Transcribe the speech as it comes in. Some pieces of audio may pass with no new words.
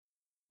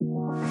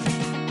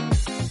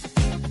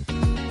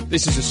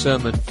This is a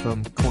sermon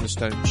from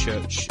Cornerstone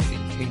Church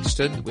in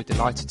Kingston. We're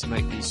delighted to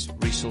make these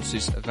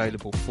resources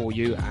available for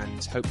you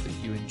and hope that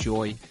you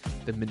enjoy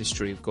the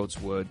ministry of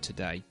God's Word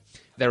today.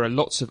 There are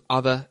lots of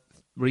other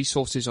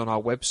resources on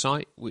our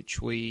website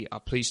which we are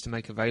pleased to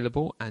make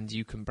available, and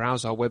you can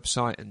browse our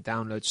website and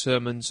download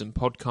sermons and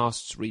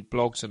podcasts, read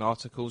blogs and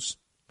articles.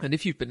 And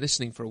if you've been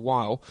listening for a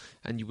while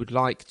and you would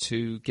like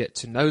to get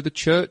to know the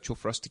church or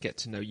for us to get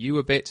to know you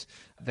a bit,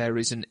 there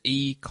is an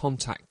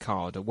e-contact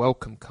card, a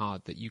welcome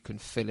card that you can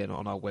fill in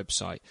on our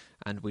website,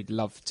 and we'd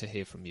love to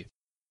hear from you.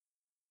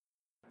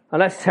 And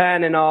let's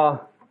turn in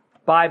our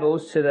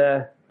Bibles to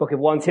the book of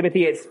 1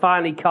 Timothy. It's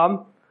finally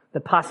come,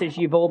 the passage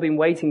you've all been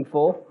waiting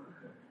for.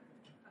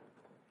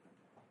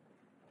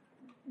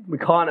 We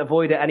can't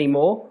avoid it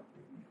anymore.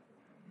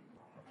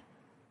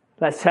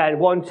 Let's turn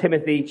 1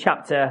 Timothy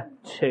chapter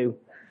 2.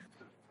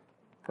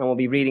 And we'll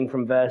be reading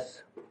from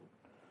verse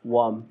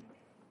 1.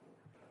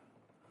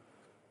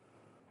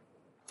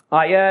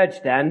 I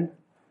urge then,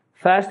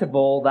 first of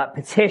all, that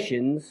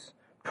petitions,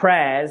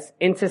 prayers,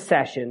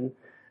 intercession,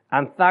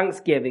 and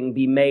thanksgiving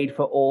be made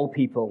for all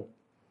people,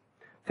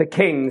 for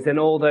kings and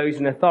all those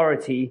in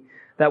authority,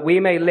 that we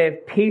may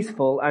live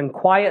peaceful and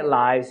quiet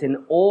lives in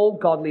all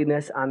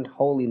godliness and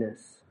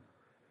holiness.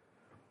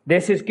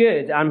 This is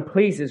good and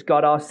pleases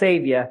God our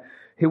Saviour,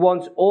 who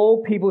wants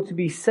all people to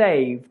be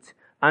saved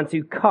and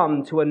to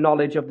come to a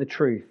knowledge of the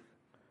truth.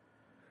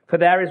 For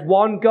there is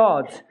one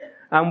God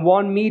and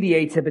one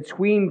mediator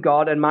between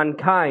God and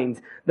mankind,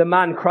 the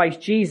man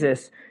Christ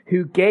Jesus,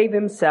 who gave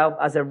himself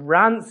as a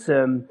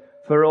ransom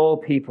for all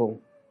people.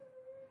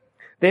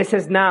 This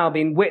has now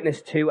been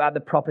witnessed to at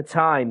the proper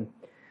time.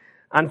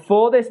 And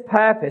for this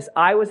purpose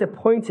I was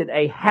appointed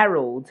a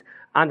herald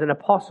and an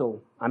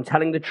apostle. I'm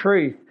telling the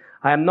truth,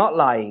 I am not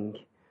lying,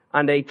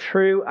 and a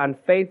true and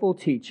faithful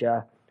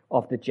teacher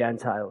of the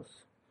Gentiles.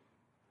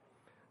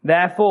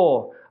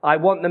 Therefore, I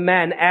want the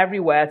men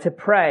everywhere to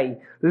pray,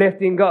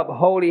 lifting up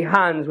holy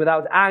hands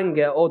without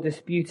anger or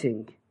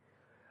disputing.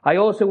 I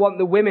also want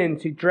the women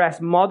to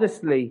dress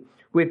modestly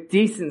with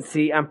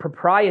decency and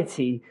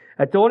propriety,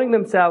 adorning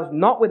themselves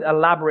not with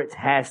elaborate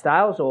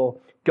hairstyles or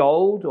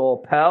gold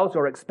or pearls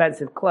or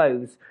expensive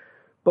clothes,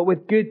 but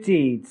with good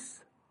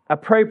deeds,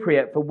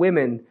 appropriate for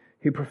women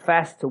who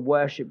profess to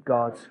worship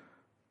God.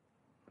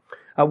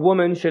 A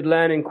woman should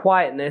learn in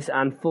quietness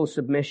and full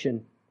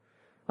submission.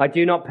 I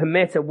do not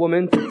permit a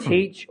woman to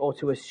teach or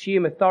to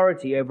assume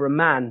authority over a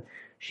man.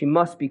 She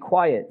must be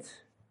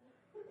quiet.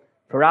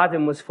 For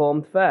Adam was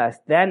formed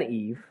first, then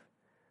Eve.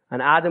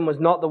 And Adam was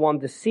not the one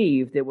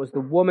deceived, it was the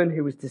woman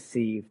who was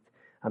deceived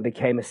and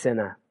became a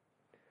sinner.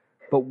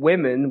 But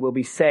women will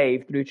be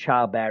saved through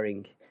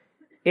childbearing,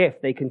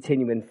 if they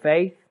continue in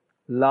faith,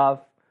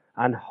 love,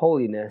 and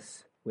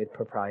holiness with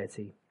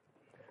propriety.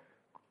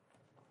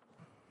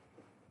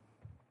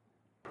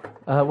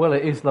 Well,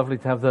 it is lovely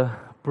to have the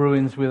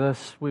Bruins with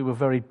us. We were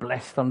very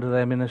blessed under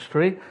their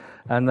ministry,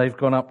 and they've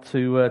gone up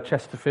to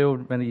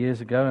Chesterfield many years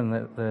ago, and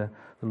the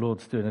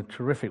Lord's doing a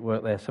terrific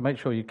work there, so make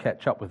sure you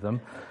catch up with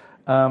them.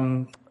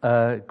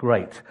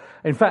 Great.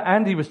 In fact,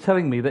 Andy was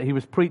telling me that he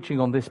was preaching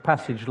on this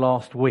passage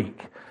last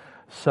week.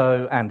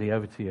 So, Andy,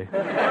 over to you.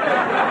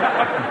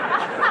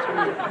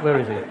 Where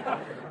is he?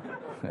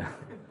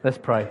 Let's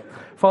pray.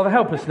 Father,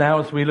 help us now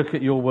as we look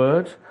at your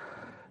word.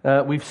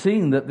 We've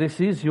seen that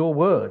this is your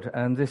word,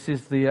 and this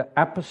is the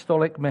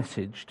apostolic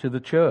message to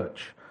the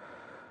church.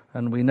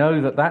 And we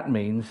know that that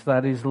means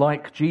that is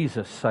like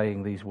Jesus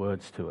saying these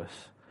words to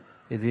us.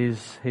 It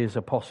is his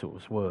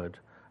apostles' word.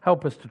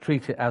 Help us to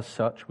treat it as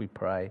such, we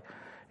pray,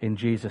 in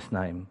Jesus'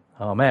 name.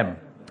 Amen.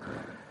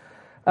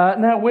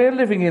 Now, we're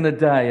living in a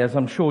day, as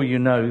I'm sure you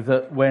know,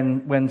 that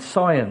when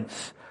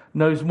science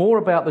knows more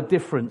about the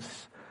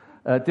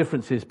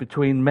differences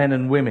between men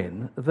and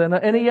women than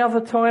at any other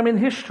time in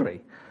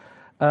history.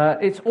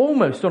 It's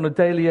almost on a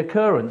daily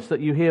occurrence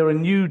that you hear a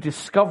new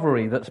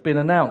discovery that's been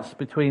announced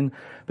between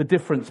the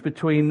difference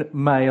between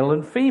male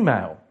and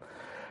female.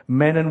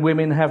 Men and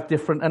women have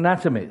different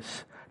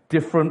anatomies,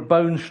 different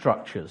bone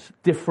structures,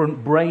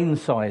 different brain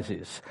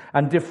sizes,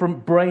 and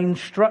different brain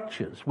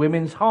structures.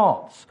 Women's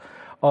hearts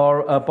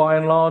are by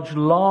and large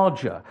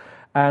larger,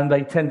 and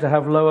they tend to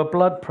have lower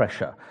blood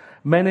pressure.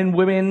 Men and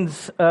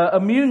women's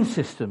immune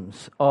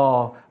systems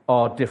are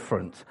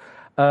different.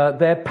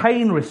 Their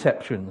pain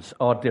receptions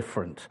are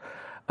different.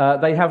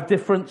 They have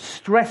different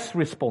stress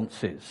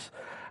responses.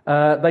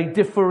 They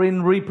differ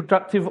in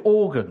reproductive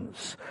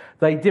organs.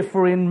 They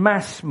differ in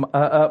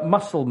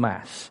muscle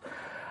mass.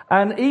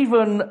 And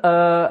even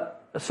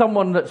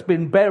someone that's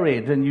been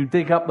buried, and you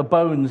dig up the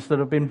bones that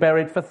have been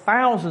buried for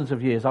thousands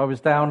of years. I was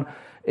down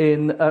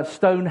in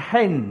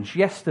Stonehenge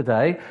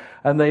yesterday,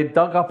 and they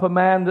dug up a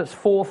man that's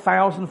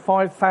 4,000,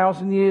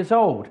 5,000 years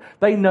old.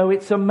 They know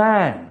it's a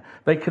man.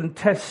 They can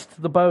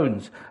test the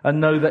bones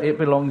and know that it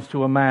belongs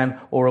to a man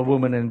or a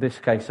woman, in this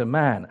case a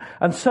man.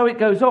 And so it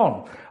goes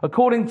on.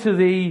 According to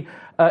the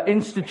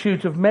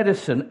Institute of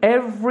Medicine,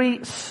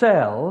 every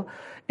cell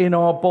in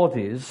our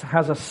bodies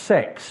has a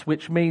sex,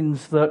 which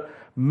means that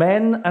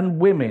men and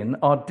women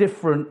are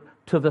different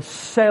to the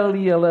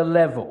cellular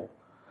level.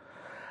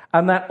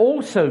 And that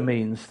also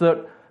means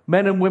that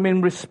men and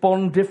women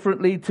respond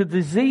differently to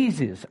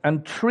diseases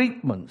and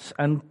treatments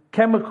and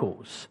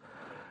chemicals.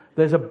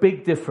 There's a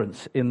big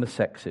difference in the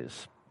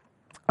sexes.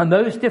 And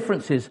those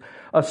differences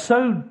are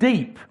so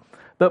deep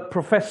that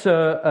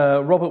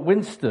Professor Robert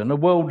Winston, a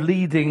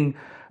world-leading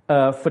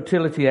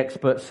fertility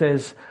expert,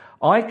 says,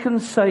 I can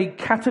say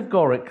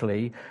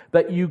categorically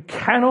that you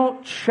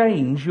cannot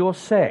change your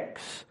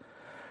sex.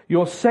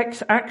 Your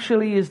sex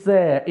actually is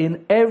there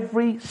in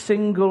every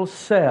single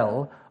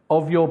cell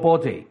of your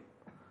body.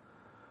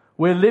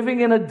 We're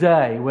living in a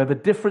day where the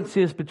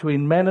differences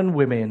between men and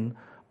women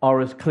are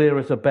as clear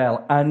as a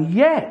bell. And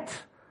yet,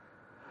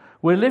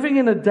 we're living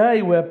in a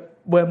day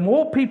where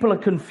more people are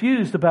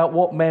confused about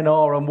what men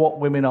are and what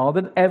women are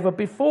than ever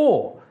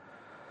before.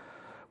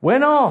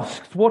 When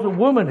asked what a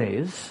woman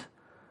is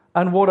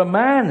and what a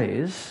man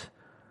is,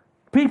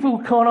 people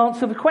can't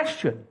answer the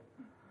question.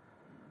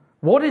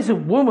 What is a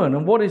woman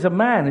and what is a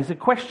man is a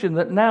question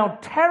that now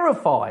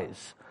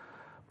terrifies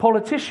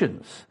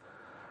politicians.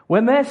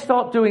 When they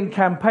start doing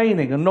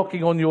campaigning and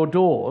knocking on your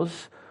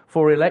doors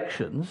for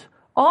elections,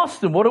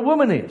 ask them what a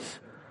woman is.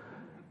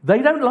 They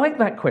don't like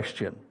that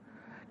question.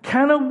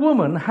 Can a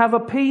woman have a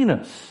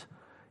penis?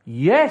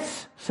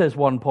 Yes, says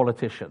one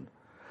politician.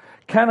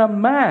 Can a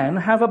man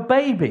have a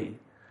baby?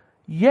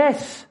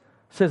 Yes,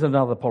 says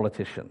another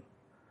politician.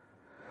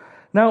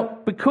 Now,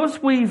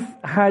 because we've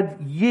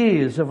had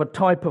years of a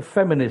type of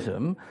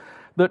feminism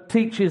that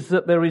teaches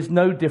that there is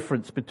no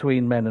difference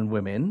between men and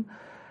women,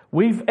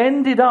 we've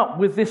ended up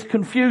with this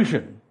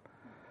confusion.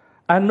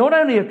 And not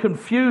only a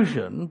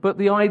confusion, but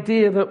the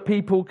idea that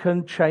people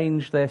can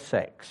change their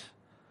sex.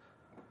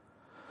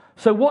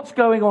 So what's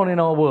going on in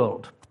our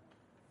world?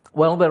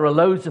 Well, there are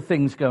loads of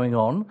things going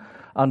on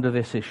under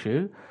this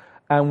issue,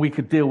 and we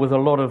could deal with a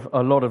lot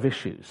of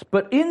issues.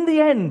 But in the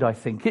end, I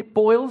think it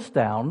boils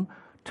down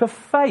to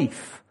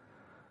faith.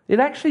 It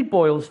actually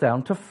boils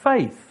down to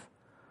faith.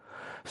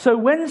 So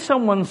when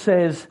someone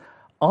says,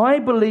 I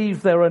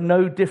believe there are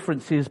no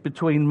differences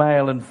between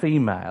male and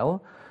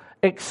female,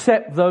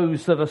 except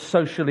those that are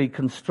socially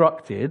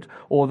constructed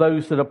or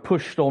those that are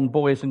pushed on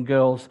boys and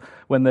girls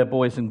when they're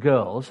boys and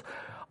girls,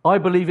 I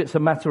believe it's a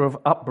matter of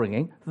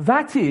upbringing.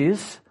 That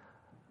is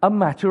a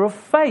matter of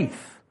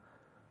faith.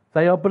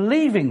 They are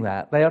believing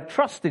that. They are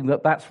trusting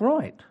that that's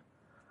right.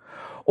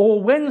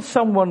 Or when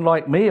someone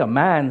like me, a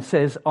man,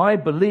 says, I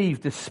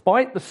believe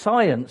despite the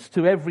science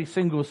to every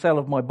single cell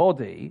of my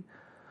body,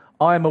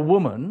 I am a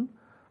woman,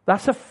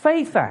 that's a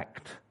faith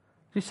act. Do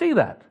you see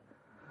that?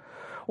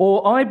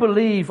 Or I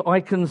believe I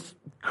can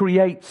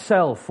create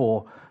self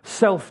or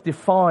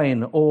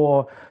self-define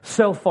or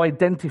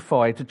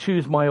self-identify to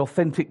choose my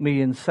authentic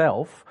me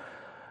inside.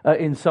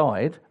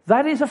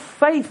 That is a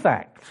faith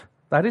act.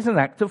 That is an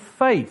act of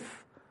faith.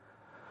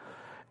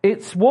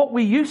 It's what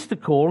we used to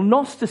call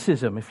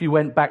Gnosticism, if you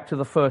went back to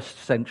the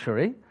 1st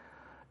century.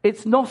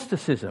 It's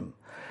Gnosticism.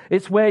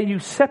 It's where you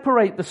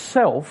separate the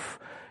self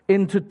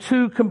into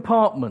two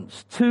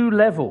compartments, two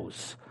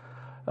levels,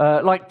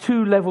 like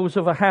two levels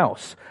of a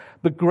house.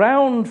 The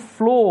ground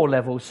floor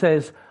level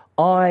says,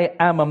 I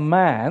am a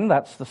man,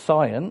 that's the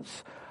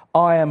science,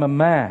 I am a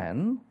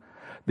man.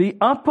 The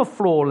upper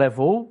floor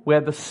level, where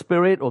the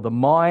spirit or the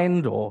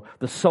mind or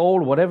the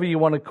soul, whatever you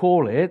want to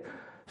call it,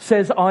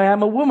 says, I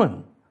am a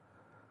woman.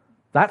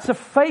 That's a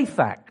faith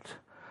act.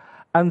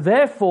 And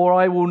therefore,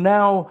 I will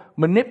now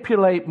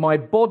manipulate my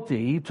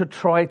body to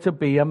try to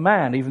be a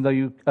man, even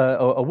though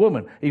a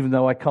woman, even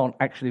though I can't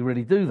actually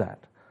really do that.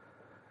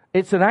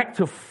 It's an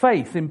act of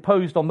faith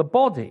imposed on the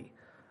body.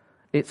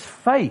 It's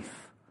faith.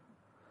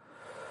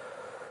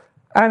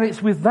 And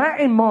it's with that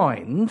in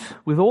mind,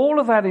 with all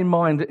of that in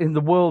mind in the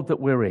world that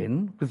we're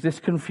in, with this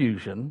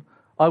confusion,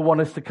 I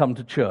want us to come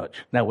to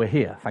church. Now we're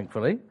here,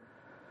 thankfully.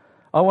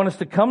 I want us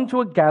to come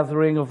to a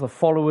gathering of the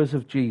followers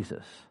of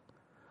Jesus.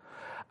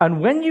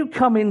 And when you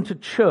come into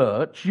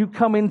church, you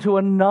come into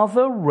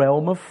another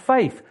realm of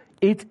faith.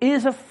 It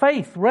is a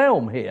faith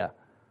realm here.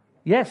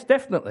 Yes,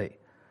 definitely.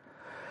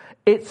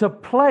 It's a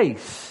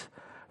place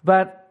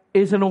that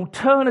is an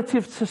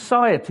alternative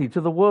society to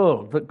the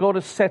world that God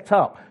has set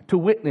up to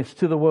witness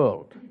to the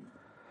world.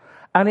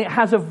 And it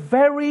has a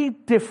very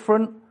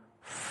different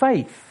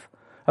faith.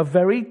 A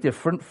very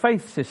different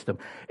faith system.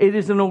 It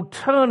is an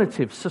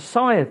alternative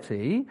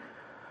society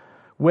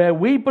where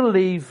we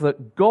believe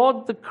that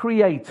God, the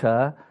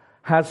Creator,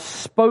 has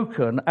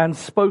spoken and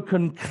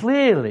spoken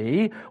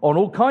clearly on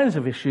all kinds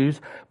of issues,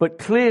 but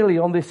clearly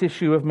on this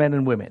issue of men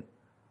and women.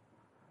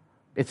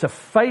 It's a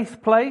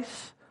faith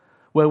place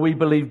where we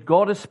believe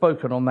God has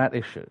spoken on that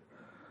issue.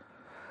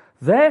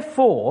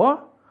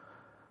 Therefore,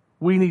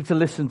 we need to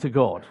listen to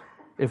God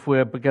if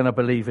we're going to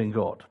believe in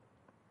God.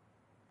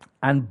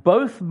 And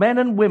both men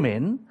and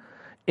women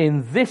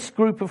in this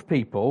group of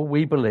people,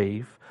 we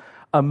believe,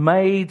 are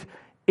made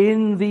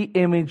in the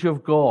image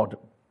of God.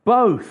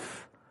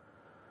 Both.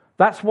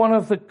 That's one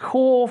of the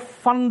core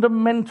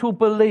fundamental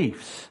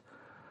beliefs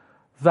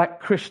that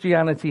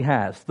Christianity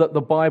has, that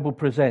the Bible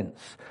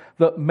presents,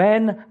 that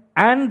men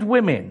and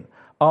women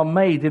are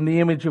made in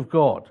the image of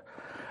God.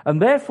 And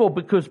therefore,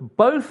 because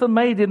both are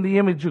made in the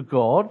image of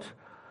God,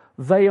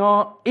 they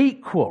are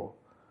equal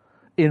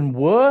in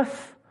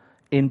worth,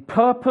 in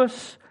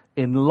purpose,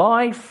 in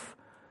life,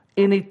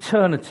 in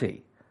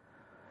eternity.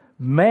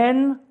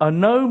 Men are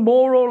no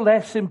more or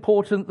less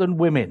important than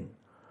women.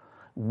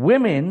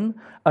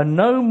 Women are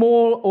no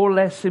more or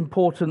less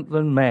important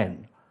than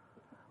men.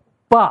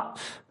 But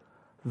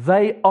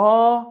they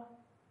are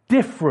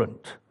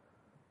different,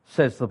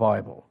 says the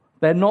Bible.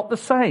 They're not the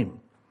same.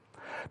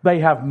 They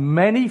have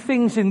many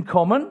things in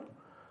common.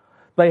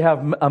 They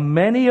have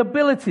many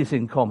abilities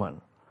in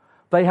common.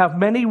 They have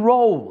many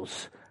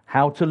roles,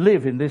 how to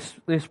live in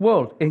this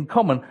world, in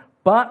common.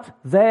 But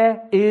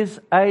there is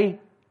a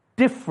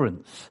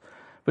difference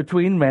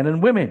between men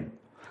and women.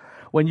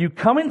 When you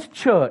come into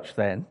church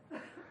then,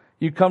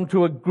 you come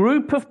to a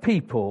group of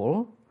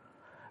people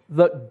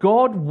that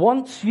God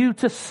wants you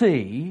to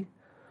see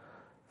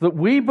that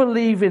we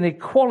believe in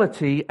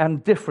equality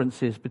and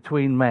differences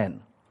between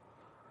men.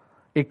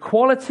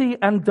 Equality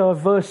and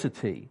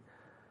diversity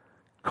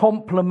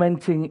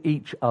complementing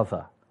each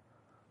other.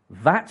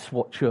 That's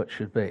what church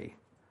should be.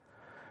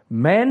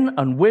 Men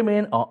and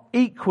women are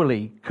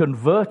equally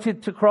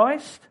converted to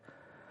Christ,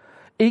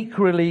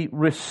 equally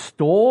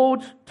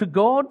restored to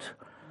God,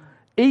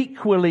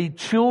 equally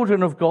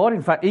children of God,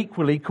 in fact,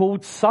 equally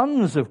called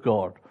sons of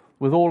God,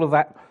 with all of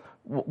that,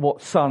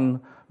 what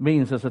son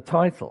means as a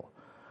title.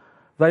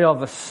 They are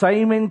the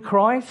same in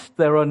Christ.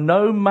 There are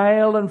no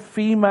male and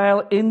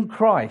female in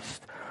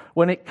Christ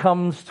when it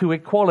comes to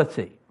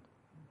equality.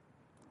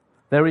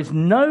 There is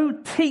no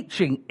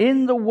teaching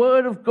in the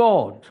Word of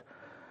God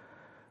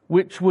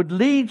which would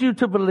lead you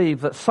to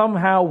believe that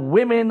somehow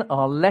women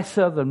are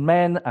lesser than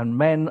men and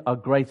men are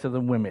greater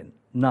than women.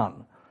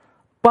 None.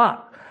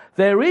 But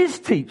there is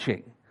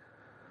teaching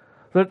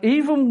that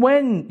even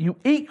when you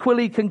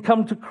equally can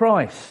come to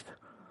Christ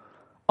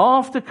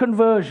after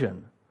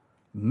conversion,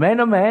 men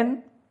are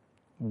men,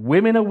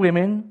 women are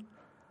women,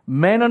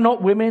 men are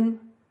not women,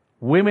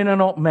 women are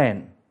not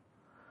men.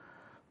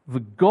 The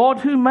God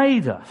who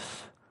made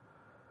us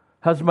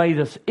has made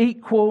us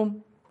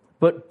equal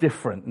but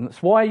different. And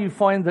that's why you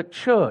find that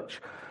church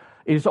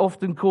is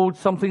often called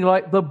something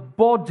like the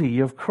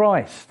body of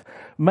Christ,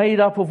 made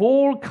up of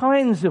all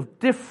kinds of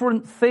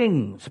different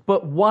things,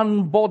 but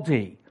one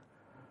body.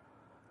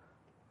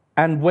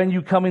 And when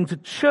you come into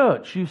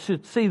church, you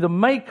should see the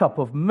makeup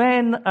of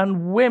men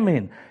and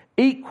women,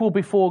 equal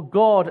before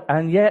God,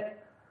 and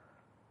yet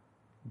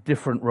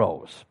different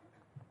roles.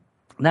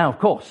 Now, of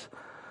course,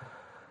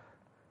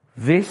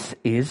 this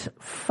is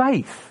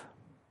faith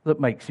that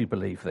makes you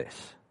believe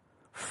this.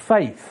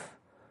 Faith,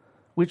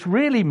 which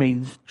really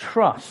means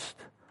trust.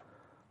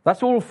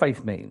 That's all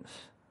faith means.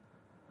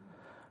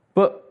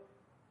 But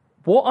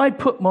what I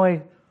put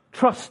my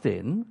trust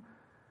in,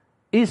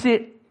 is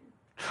it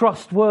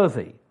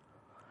trustworthy?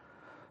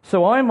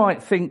 So I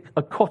might think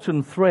a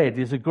cotton thread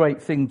is a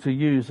great thing to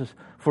use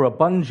for a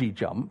bungee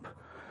jump,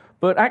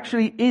 but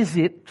actually, is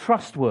it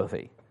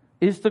trustworthy?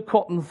 Is the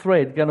cotton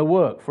thread going to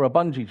work for a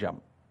bungee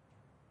jump?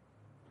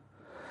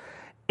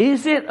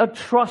 Is it a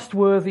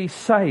trustworthy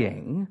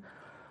saying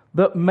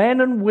that men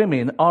and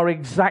women are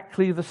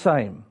exactly the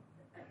same?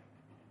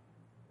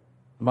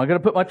 Am I going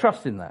to put my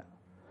trust in that?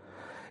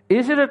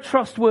 Is it a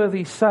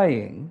trustworthy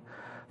saying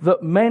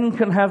that men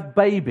can have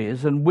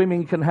babies and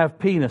women can have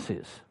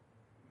penises?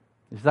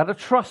 Is that a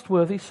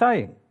trustworthy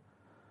saying?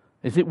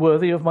 Is it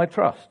worthy of my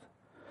trust?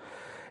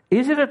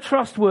 Is it a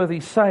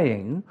trustworthy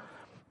saying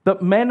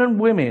that men and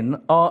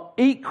women are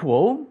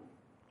equal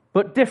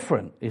but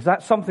different? Is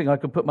that something I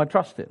could put my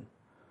trust in?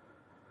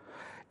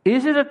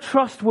 Is it a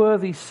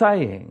trustworthy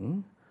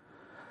saying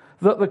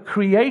that the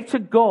Creator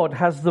God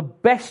has the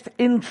best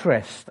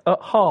interest at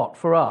heart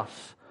for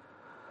us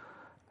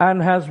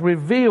and has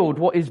revealed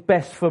what is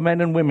best for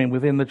men and women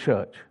within the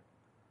church?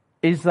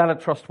 Is that a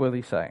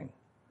trustworthy saying?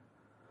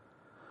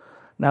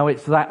 Now,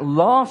 it's that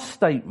last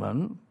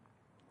statement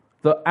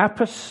that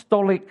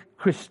apostolic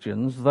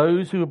Christians,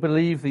 those who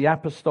believe the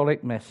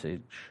apostolic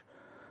message,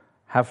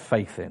 have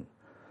faith in.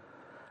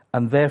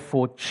 And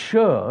therefore,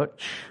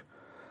 church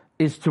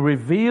is to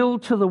reveal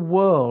to the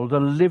world a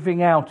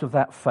living out of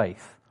that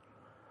faith.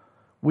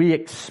 We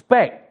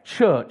expect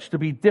church to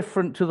be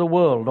different to the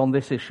world on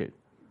this issue.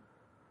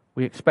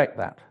 We expect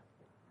that.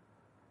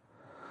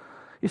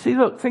 You see,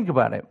 look, think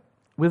about it.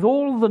 With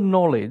all the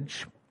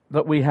knowledge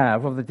that we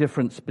have of the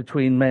difference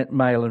between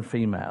male and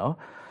female,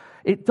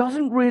 it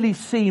doesn't really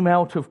seem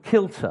out of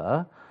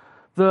kilter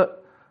that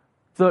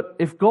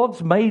if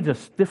God's made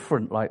us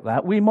different like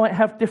that, we might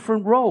have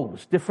different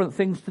roles, different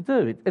things to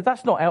do.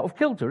 That's not out of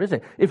kilter, is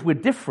it? If we're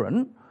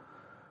different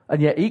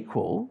and yet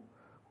equal,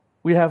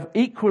 we have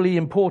equally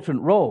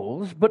important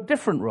roles, but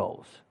different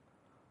roles.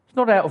 It's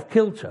not out of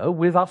kilter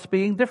with us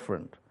being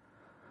different.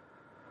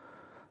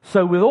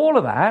 So with all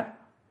of that,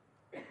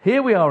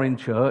 here we are in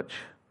church,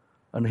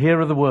 and here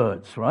are the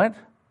words, right?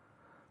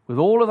 With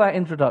all of that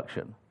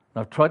introduction.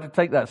 And I've tried to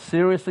take that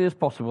seriously as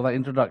possible, that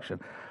introduction.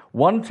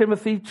 1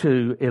 Timothy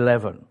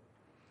 2:11.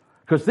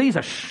 Because these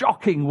are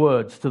shocking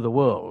words to the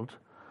world.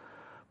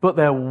 but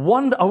I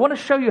want to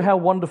show you how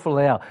wonderful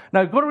they are.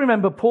 Now, you've got to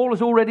remember, Paul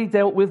has already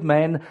dealt with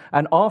men,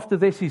 and after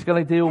this, he's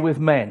going to deal with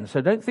men.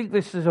 So don't think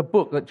this is a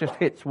book that just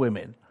hits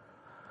women.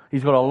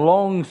 He's got a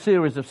long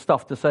series of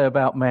stuff to say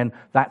about men.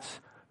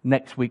 That's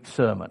next week's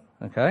sermon,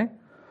 okay?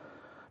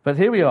 But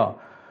here we are.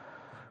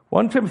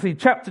 1 Timothy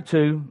chapter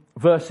 2,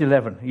 verse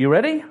 11. You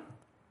ready?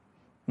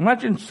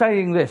 Imagine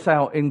saying this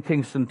out in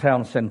Kingston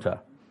Town Centre.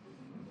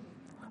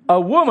 A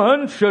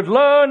woman should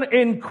learn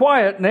in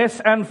quietness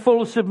and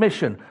full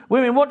submission.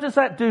 Women, what does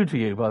that do to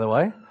you, by the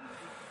way?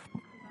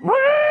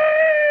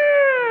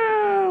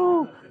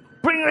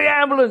 Bring the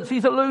ambulance,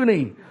 he's a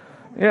loony.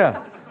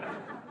 Yeah.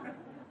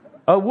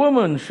 A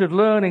woman should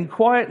learn in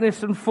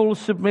quietness and full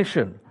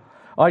submission.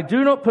 I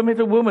do not permit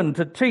a woman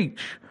to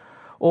teach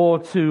or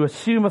to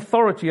assume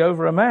authority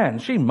over a man.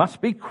 She must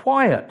be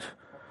quiet.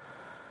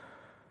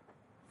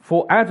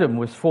 For Adam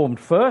was formed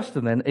first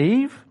and then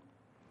Eve.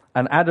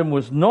 And Adam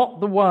was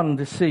not the one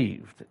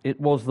deceived. It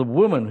was the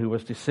woman who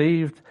was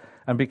deceived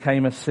and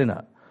became a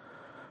sinner.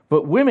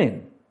 But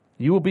women,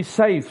 you will be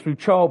saved through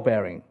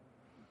childbearing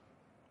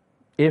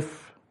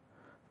if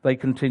they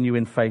continue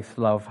in faith,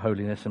 love,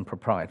 holiness, and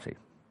propriety.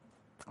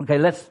 Okay,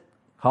 let's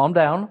calm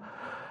down.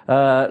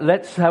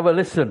 Let's have a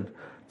listen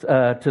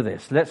to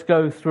this. Let's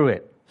go through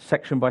it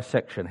section by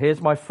section. Here's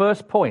my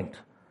first point.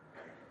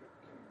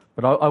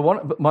 But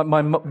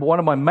one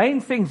of my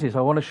main things is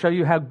I want to show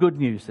you how good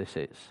news this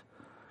is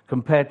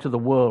compared to the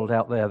world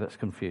out there that's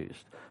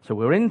confused. So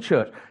we're in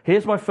church.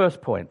 Here's my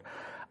first point.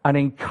 An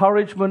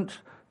encouragement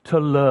to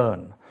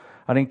learn.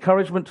 An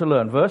encouragement to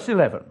learn. Verse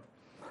 11.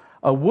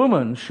 A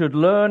woman should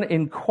learn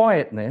in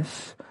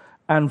quietness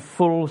and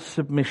full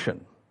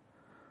submission.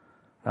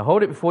 Now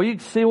hold it before you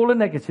see all the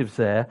negatives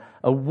there.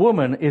 A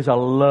woman is a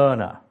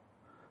learner.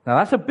 Now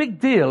that's a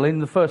big deal in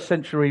the first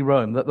century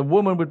Rome, that the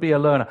woman would be a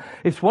learner.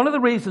 It's one of the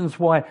reasons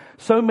why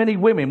so many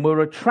women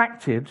were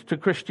attracted to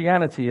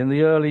Christianity in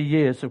the early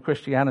years of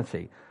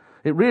Christianity.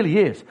 It really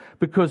is,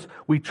 because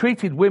we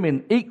treated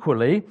women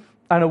equally,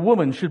 and a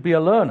woman should be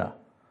a learner.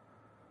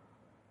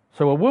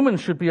 So a woman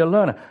should be a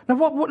learner. Now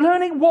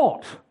learning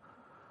what?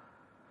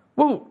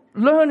 Well,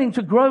 learning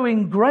to grow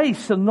in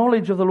grace and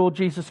knowledge of the Lord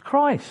Jesus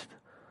Christ.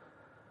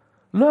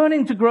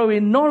 Learning to grow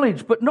in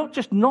knowledge, but not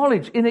just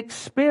knowledge, in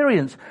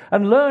experience.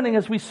 And learning,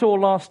 as we saw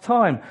last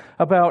time,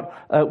 about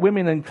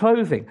women and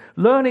clothing.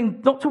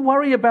 Learning not to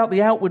worry about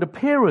the outward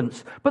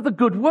appearance, but the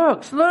good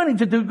works. Learning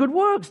to do good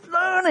works.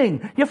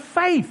 Learning your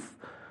faith.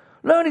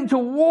 Learning to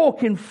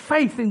walk in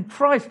faith in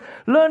Christ.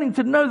 Learning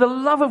to know the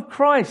love of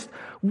Christ.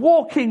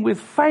 Walking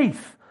with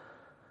faith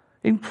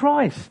in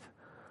Christ.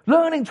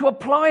 Learning to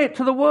apply it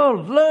to the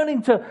world.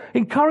 Learning to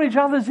encourage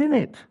others in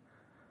it.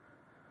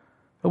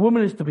 A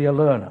woman is to be a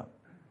learner.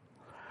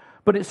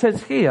 But it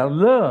says here,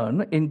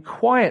 learn in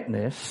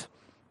quietness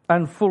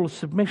and full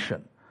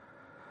submission.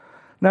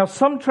 Now,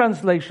 some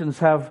translations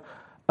have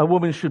a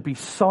woman should be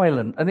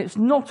silent, and it's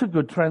not a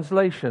good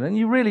translation, and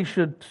you really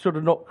should sort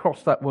of not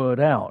cross that word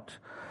out.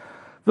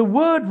 The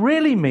word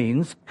really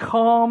means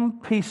calm,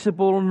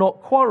 peaceable,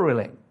 not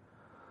quarreling.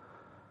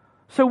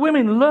 So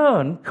women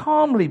learn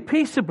calmly,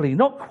 peaceably,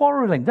 not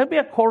quarreling. Don't be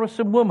a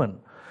quarrelsome woman.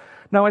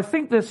 Now, I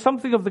think there's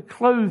something of the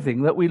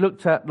clothing that we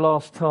looked at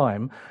last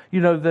time,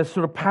 the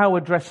sort of power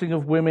dressing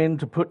of women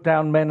to put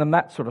down men and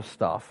that sort of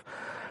stuff.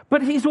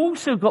 But he's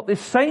also got this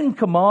same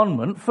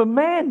commandment for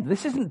men.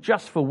 This isn't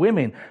just for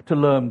women to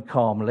learn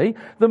calmly.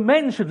 The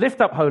men should lift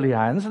up holy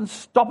hands and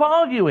stop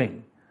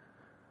arguing.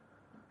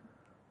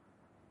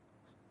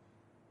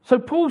 So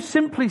Paul's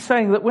simply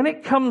saying that when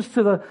it comes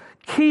to the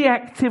key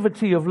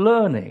activity of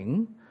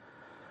learning,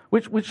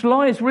 which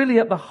lies really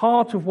at the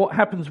heart of what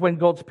happens when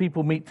God's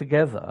people meet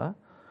together,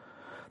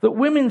 that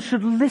women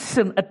should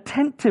listen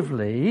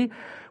attentively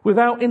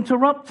without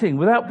interrupting,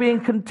 without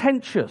being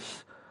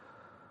contentious,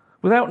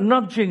 without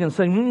nudging and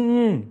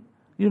saying,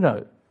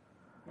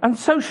 And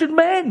so should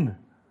men.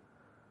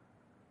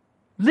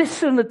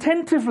 Listen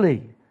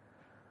attentively.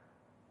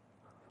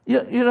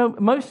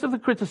 Most of the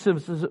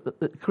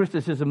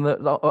criticism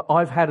that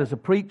I've had as a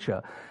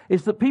preacher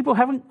is that people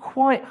haven't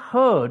quite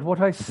heard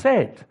what I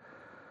said.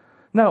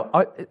 Now,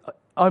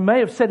 I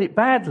may have said it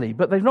badly,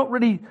 but they've not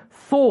really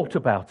thought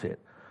about it.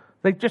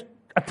 They've just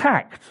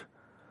attacked.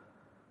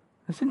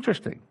 It's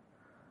interesting.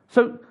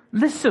 So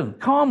listen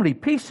calmly,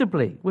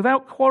 peaceably,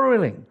 without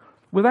quarreling,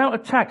 without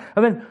attack,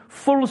 and then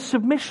full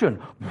submission.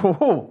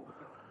 Whoa.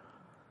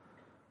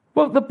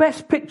 Well, the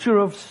best picture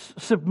of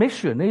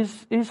submission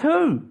is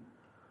who?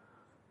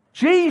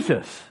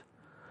 Jesus.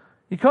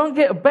 You can't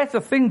get a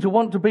better thing to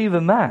want to be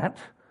than that.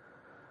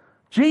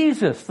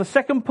 Jesus, the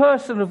second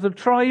person of the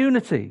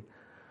triunity.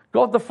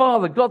 God the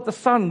Father, God the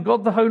Son,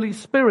 God the Holy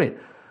Spirit.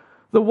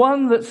 The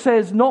one that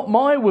says, not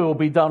my will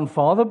be done,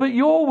 Father, but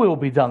your will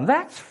be done.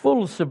 That's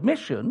full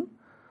submission.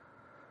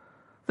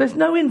 There's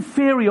no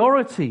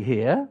inferiority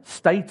here,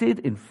 stated,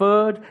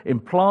 inferred,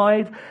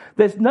 implied.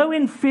 There's no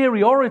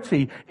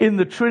inferiority in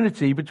the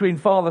Trinity between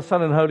Father,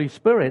 Son, and Holy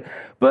Spirit,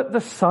 but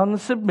the Son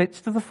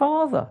submits to the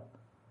Father.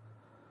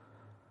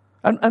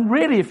 And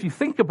really, if you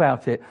think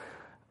about it,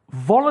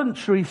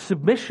 voluntary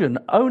submission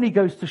only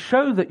goes to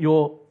show that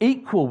you're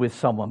equal with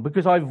someone,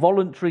 because I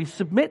voluntarily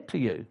submit to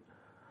you.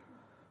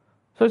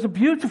 So it's a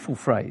beautiful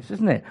phrase,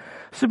 isn't it?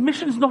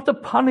 Submission is not a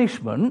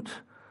punishment,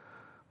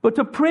 but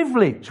a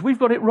privilege. We've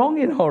got it wrong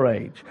in our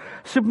age.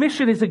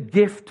 Submission is a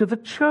gift to the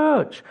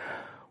church.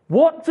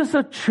 What does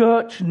a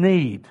church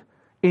need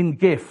in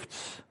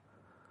gifts?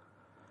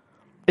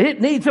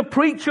 It needs a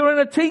preacher and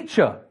a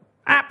teacher.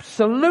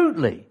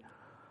 Absolutely.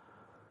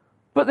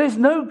 But there's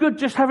no good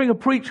just having a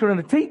preacher and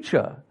a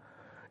teacher.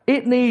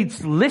 It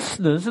needs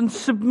listeners and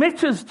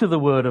submitters to the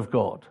Word of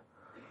God.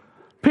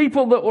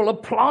 People that will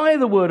apply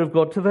the Word of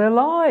God to their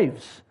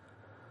lives.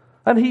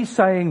 And he's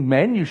saying,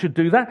 men, you should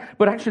do that.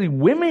 But actually,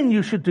 women,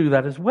 you should do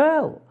that as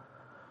well.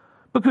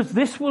 Because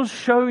this will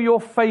show your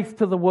faith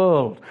to the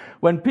world.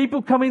 When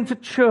people come into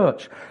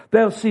church,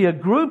 they'll see a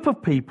group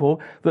of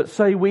people that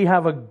say we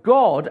have a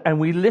God and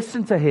we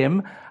listen to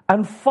him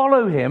and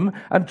follow him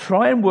and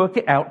try and work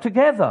it out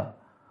together.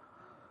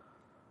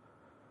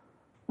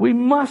 We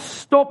must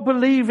stop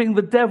believing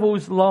the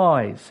devil's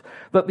lies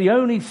that the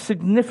only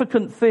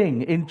significant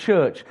thing in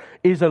church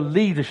is a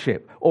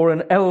leadership or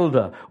an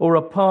elder or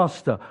a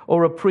pastor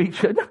or a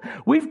preacher.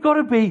 We've got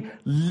to be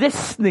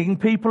listening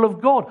people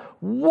of God.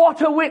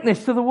 What a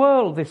witness to the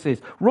world this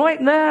is right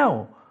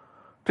now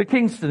to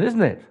Kingston,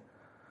 isn't it?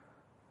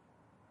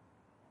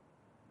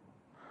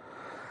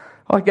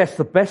 I guess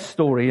the best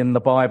story in the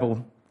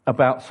Bible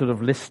about sort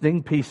of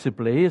listening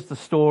peaceably is the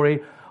story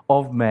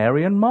of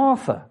Mary and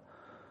Martha.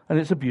 And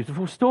it's a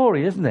beautiful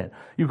story, isn't it?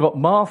 You've got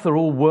Martha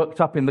all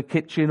worked up in the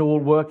kitchen, all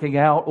working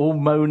out, all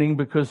moaning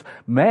because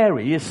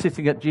Mary is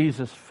sitting at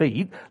Jesus'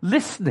 feet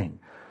listening.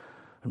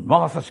 And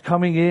Martha's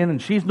coming in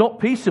and she's not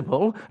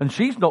peaceable and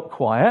she's not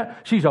quiet.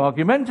 She's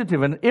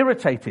argumentative and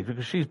irritated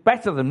because she's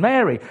better than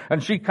Mary.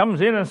 And she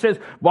comes in and says,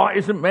 why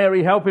isn't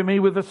Mary helping me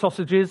with the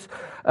sausages?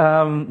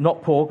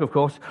 Not pork, of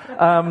course.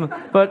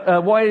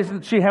 But why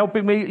isn't she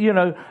helping me? You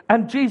know,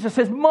 and Jesus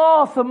says,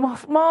 Martha,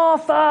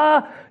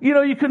 Martha, you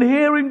know, you can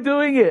hear him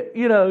doing it.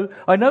 You know,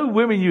 I know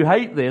women, you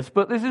hate this,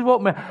 but this is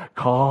what,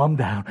 calm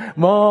down.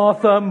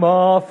 Martha,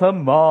 Martha,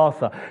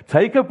 Martha.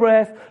 Take a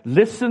breath,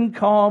 listen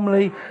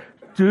calmly.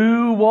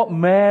 Do what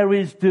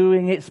Mary's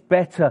doing. It's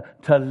better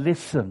to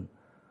listen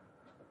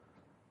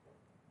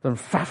than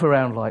faff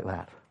around like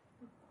that.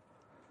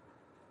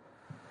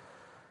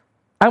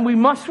 And we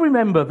must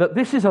remember that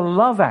this is a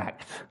love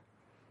act,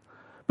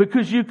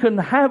 because you can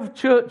have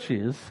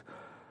churches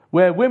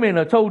where women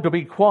are told to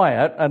be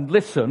quiet and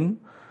listen,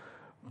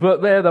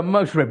 but they're the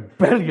most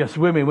rebellious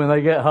women when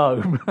they get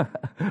home,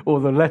 or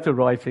the letter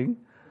writing.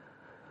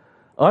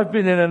 I've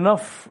been in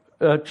enough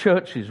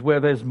churches where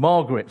there's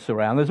Margarets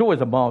around. There's always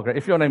a Margaret.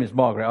 If your name is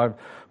Margaret,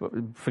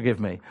 forgive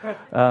me.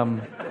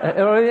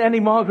 Are any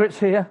Margarets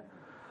here?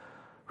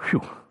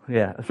 Whew,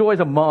 yeah, there's always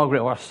a Margaret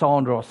or a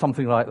Sandra or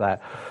something like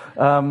that.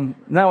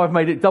 Now I've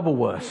made it double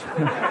worse.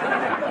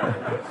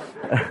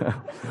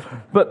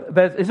 But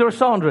is there a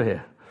Sandra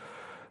here?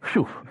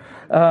 Whew.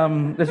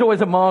 There's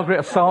always a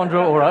Margaret, a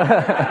Sandra, or a...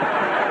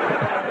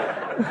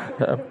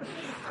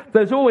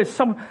 There's always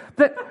some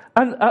that,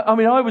 and I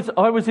mean, I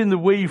was in the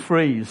Wee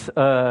Frees,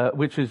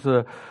 which is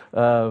what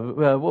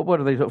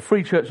are they?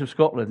 Free Church of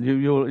Scotland.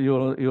 You'll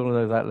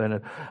know that,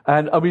 Leonard.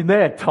 And I mean,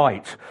 they're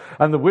tight,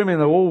 and the women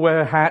they all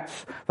wear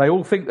hats. They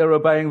all think they're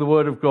obeying the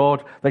word of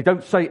God. They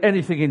don't say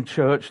anything in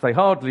church. They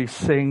hardly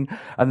sing.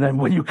 And then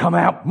when you come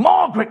out,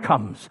 Margaret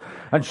comes,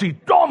 and she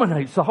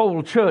dominates the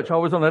whole church. I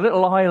was on a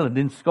little island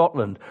in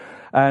Scotland,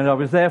 and I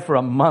was there for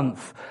a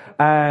month.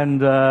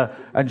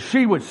 And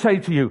she would say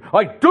to you,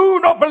 I do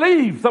not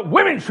believe that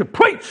women should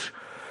preach.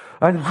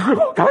 And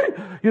okay,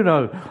 you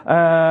know,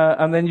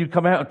 and then you'd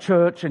come out of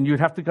church and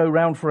you'd have to go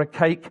round for a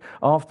cake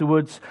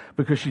afterwards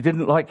because she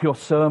didn't like your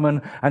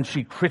sermon and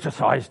she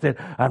criticized it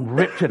and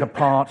ripped it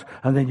apart,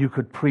 and then you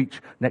could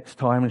preach next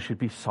time and she'd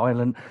be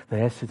silent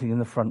there sitting in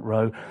the front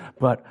row.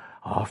 But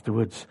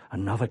afterwards,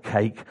 another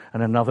cake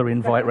and another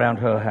invite round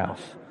her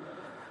house.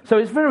 So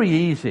it's very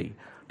easy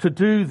to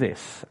do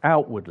this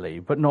outwardly,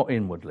 but not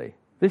inwardly.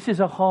 This is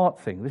a heart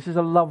thing. This is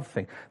a love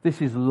thing.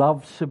 This is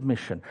love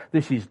submission.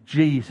 This is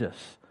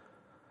Jesus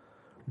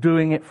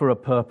doing it for a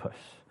purpose.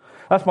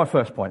 That's my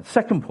first point.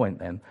 Second point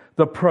then,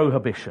 the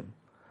prohibition.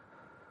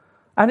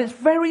 And it's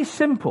very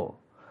simple.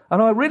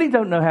 And I really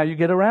don't know how you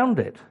get around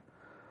it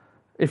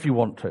if you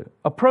want to.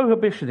 A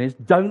prohibition is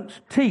don't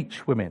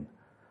teach women.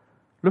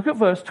 Look at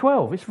verse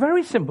 12. It's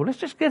very simple. Let's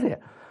just get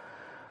it.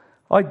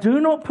 I do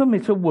not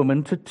permit a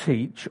woman to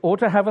teach or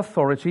to have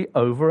authority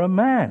over a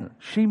man.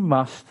 She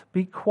must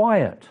be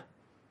quiet.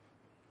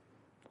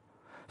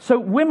 So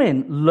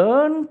women,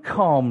 learn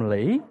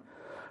calmly,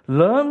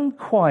 learn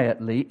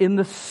quietly in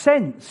the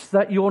sense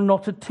that you're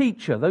not a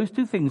teacher. Those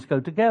two things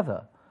go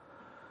together.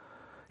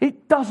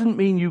 It doesn't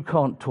mean you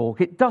can't talk.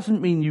 It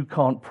doesn't mean you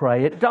can't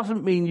pray. It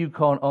doesn't mean you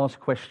can't ask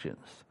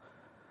questions.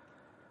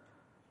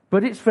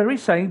 But it's very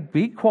saying,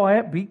 be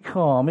quiet, be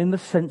calm, in the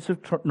sense of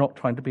not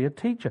trying to be a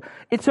teacher.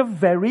 It's a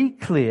very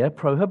clear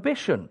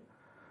prohibition.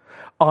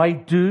 I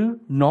do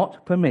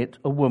not permit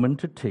a woman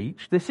to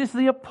teach. This is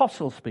the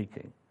apostle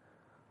speaking.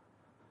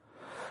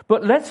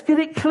 But let's get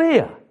it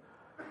clear,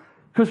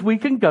 because we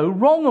can go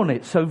wrong on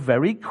it so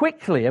very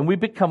quickly, and we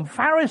become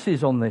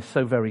Pharisees on this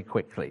so very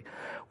quickly.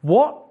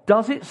 What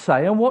does it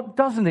say and what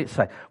doesn't it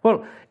say?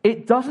 Well,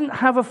 it doesn't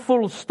have a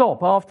full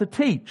stop after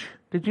teach.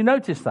 Did you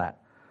notice that?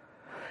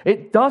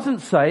 It doesn't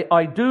say,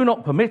 I do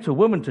not permit a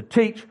woman to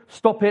teach,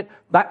 stop it,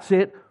 that's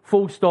it,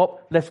 full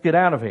stop, let's get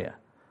out of here.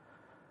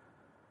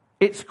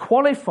 It's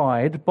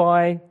qualified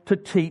by to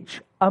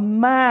teach a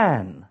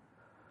man.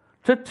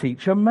 To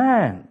teach a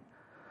man.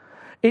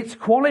 It's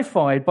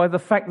qualified by the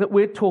fact that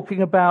we're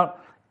talking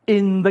about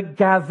in the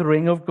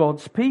gathering of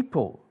God's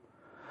people.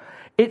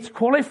 It's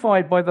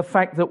qualified by the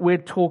fact that we're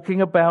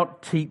talking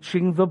about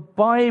teaching the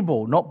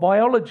Bible, not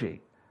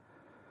biology.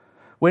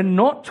 We're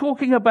not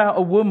talking about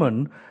a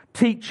woman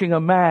teaching a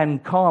man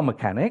car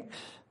mechanics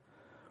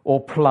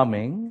or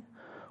plumbing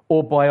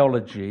or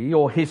biology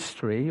or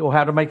history or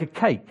how to make a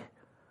cake.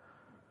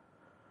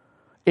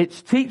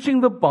 It's teaching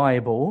the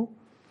Bible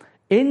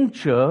in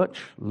church,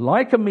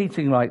 like a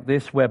meeting like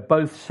this, where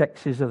both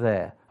sexes are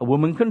there. A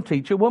woman can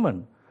teach a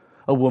woman.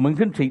 A woman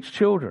can teach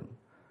children.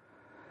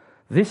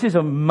 This is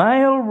a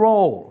male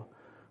role,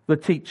 the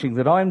teaching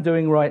that I'm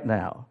doing right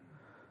now.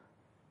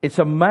 It's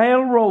a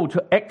male role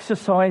to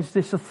exercise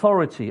this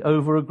authority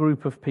over a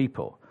group of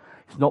people.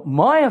 It's not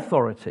my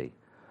authority.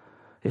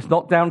 It's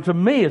not down to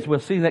me, as we'll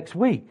see next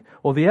week,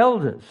 or the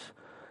elders.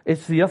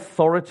 It's the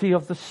authority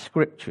of the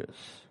Scriptures.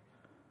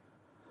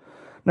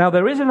 Now,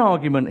 there is an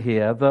argument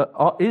here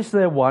that, is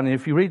there one,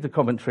 if you read the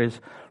commentaries,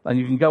 and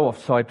you can go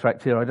off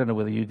sidetracked here, I don't know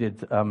whether you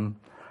did,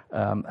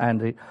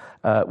 Andy,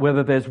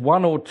 whether there's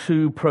one or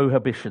two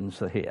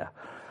prohibitions here.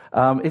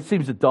 It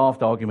seems a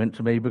daft argument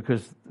to me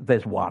because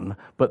there's one,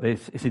 but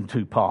it's in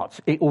two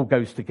parts. It all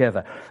goes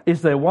together.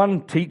 Is there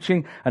one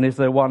teaching and is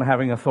there one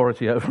having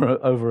authority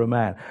over a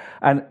man?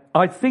 And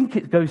I think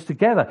it goes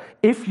together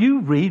if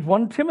you read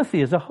 1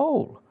 Timothy as a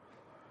whole.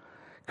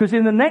 Because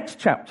in the next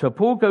chapter,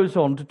 Paul goes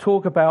on to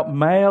talk about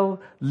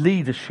male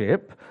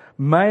leadership,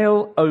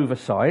 male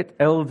oversight,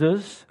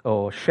 elders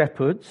or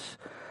shepherds,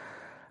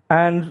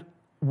 and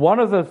one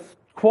of the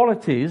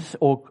qualities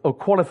or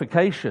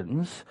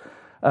qualifications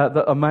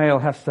that a male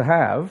has to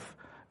have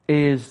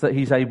is that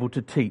he's able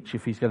to teach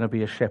if he's going to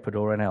be a shepherd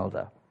or an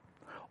elder.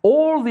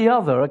 All the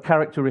other are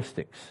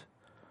characteristics.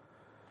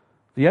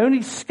 The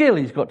only skill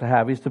he's got to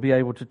have is to be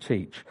able to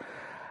teach.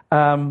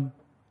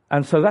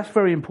 And so that's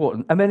very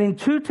important. And then in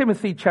 2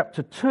 Timothy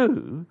chapter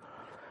 2,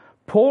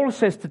 Paul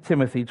says to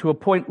Timothy to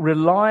appoint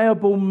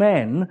reliable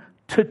men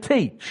to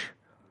teach.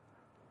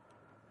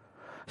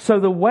 So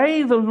the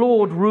way the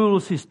Lord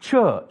rules his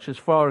church, as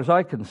far as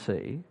I can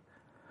see,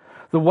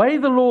 the way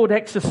the Lord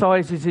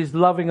exercises his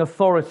loving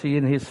authority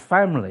in his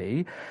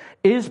family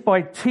is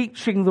by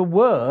teaching the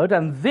word,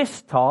 and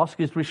this task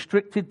is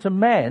restricted to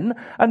men,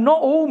 and not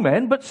all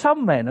men, but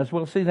some men, as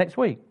we'll see next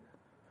week.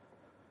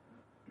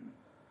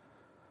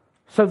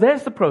 So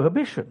there's the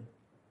prohibition.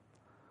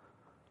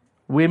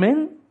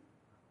 Women,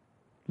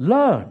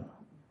 learn.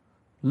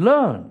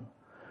 Learn.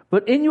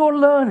 But in your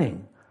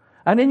learning,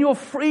 and in your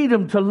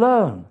freedom to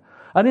learn,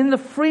 and in the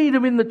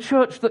freedom in the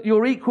church that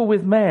you're equal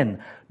with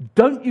men,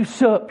 don't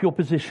usurp your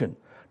position.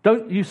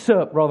 Don't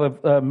usurp,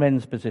 rather,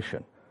 men's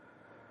position.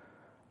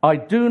 I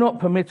do not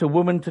permit a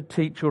woman to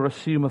teach or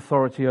assume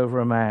authority over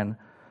a man.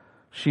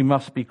 She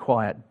must be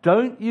quiet.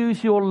 Don't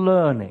use your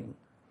learning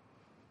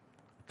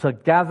to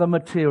gather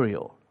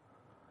material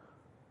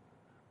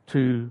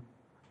to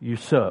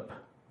usurp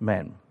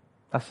men.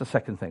 That's the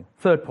second thing.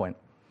 Third point.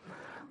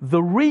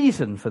 The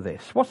reason for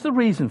this. What's the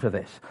reason for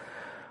this?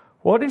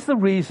 What is the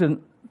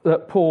reason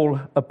that Paul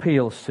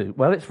appeals to?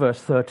 Well, it's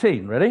verse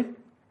 13. Ready?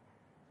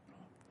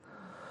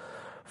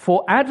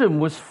 For Adam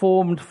was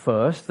formed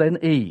first, then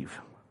Eve.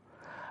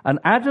 And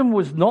Adam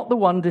was not the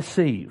one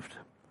deceived.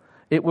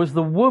 It was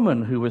the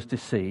woman who was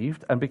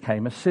deceived and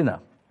became a sinner.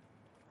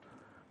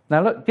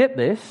 Now look, get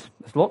this.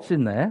 There's lots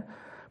in there.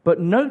 But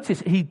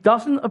notice, he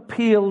doesn't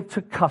appeal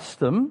to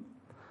custom.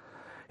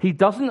 He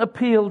doesn't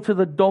appeal to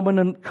the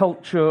dominant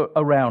culture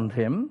around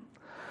him.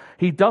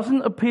 He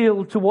doesn't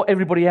appeal to what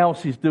everybody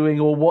else is doing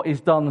or what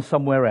is done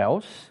somewhere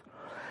else.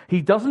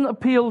 He doesn't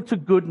appeal to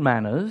good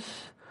manners.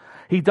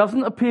 He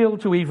doesn't appeal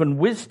to even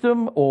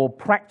wisdom or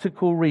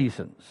practical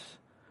reasons.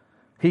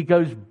 He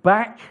goes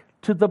back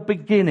to the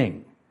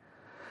beginning.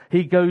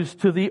 He goes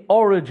to the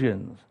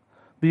origins,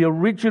 the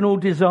original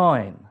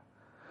design.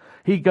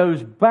 He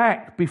goes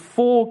back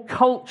before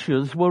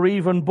cultures were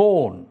even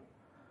born.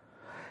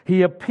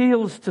 He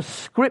appeals to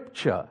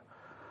Scripture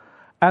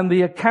and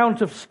the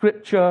account of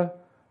Scripture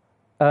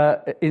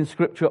in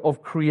Scripture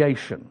of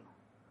creation.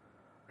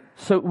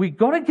 So we've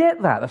got to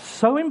get that. That's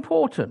so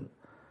important.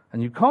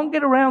 And you can't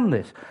get around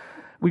this.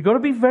 We've got to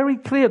be very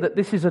clear that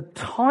this is a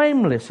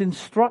timeless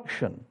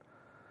instruction.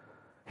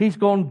 He's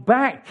gone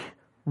back,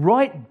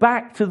 right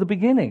back to the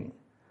beginning.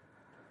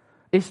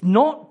 It's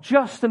not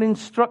just an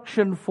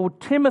instruction for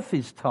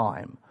Timothy's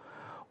time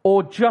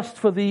or just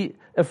for the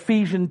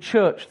Ephesian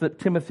church that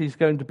Timothy's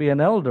going to be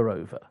an elder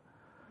over.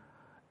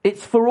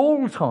 It's for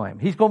all time.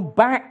 He's gone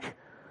back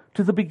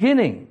to the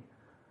beginning,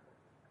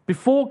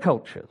 before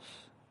cultures.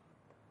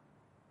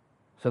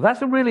 So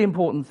that's a really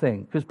important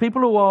thing, because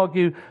people who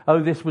argue,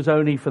 oh, this was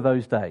only for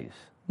those days.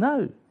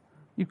 No,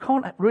 you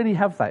can't really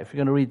have that if you're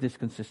going to read this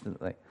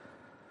consistently.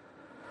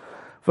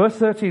 Verse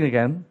 13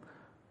 again.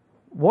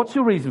 What's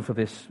your reason for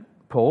this,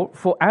 Paul?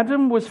 For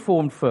Adam was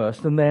formed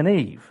first and then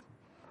Eve.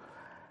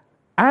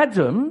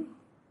 Adam,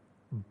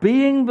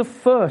 being the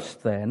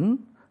first then,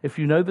 if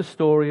you know the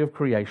story of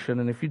creation,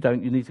 and if you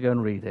don't, you need to go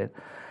and read it.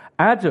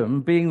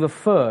 Adam, being the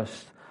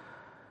first,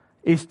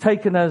 is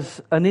taken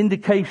as an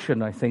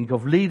indication, I think,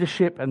 of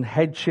leadership and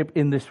headship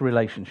in this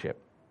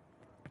relationship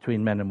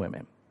between men and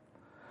women.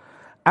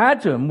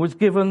 Adam was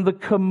given the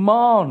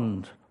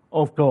command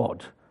of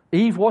God.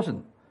 Eve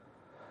wasn't.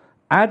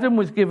 Adam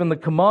was given the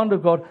command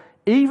of God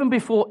even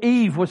before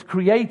Eve was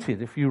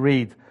created, if you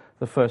read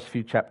the first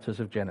few chapters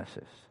of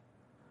Genesis.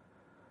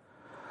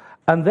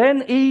 And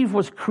then Eve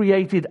was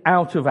created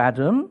out of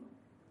Adam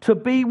to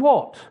be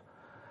what?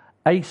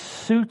 A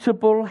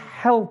suitable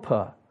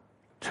helper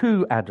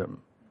to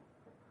Adam.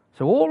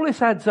 So all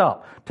this adds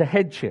up to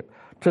headship,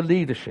 to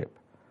leadership.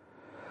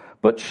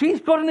 But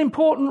she's got an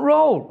important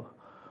role.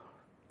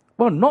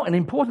 Well, not an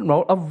important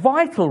role, a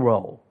vital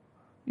role.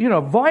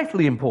 A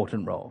vitally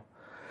important role.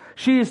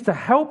 She is to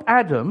help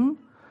Adam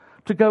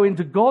to go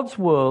into God's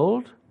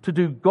world, to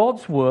do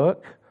God's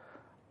work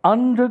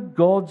under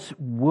God's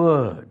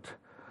word.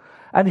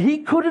 And he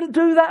couldn't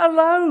do that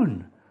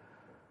alone.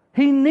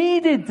 He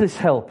needed this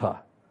helper.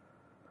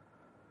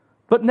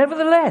 But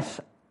nevertheless,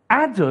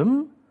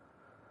 Adam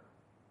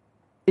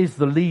is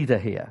the leader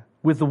here,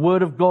 with the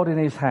word of God in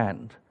his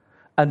hand.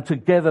 And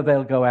together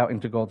they'll go out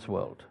into God's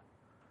world.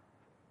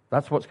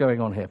 That's what's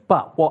going on here.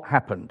 But what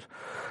happened?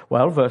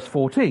 Well, verse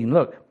 14,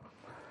 look.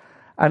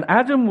 And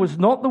Adam was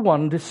not the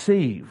one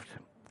deceived.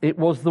 It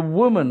was the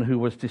woman who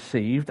was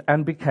deceived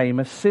and became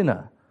a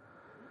sinner.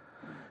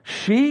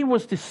 She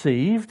was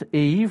deceived,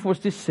 Eve was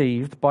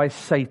deceived by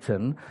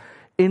Satan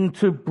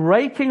into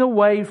breaking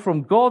away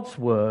from God's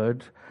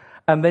word,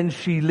 and then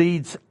she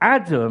leads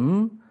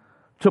Adam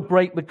to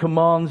break the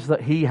commands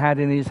that he had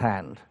in his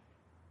hand.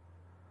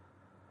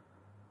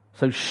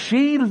 So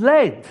she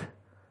led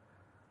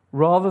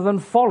rather than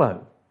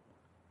follow.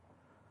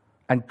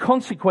 And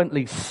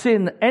consequently,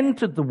 sin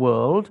entered the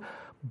world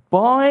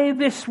by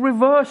this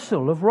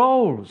reversal of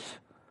roles.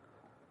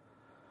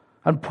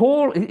 And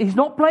Paul, he's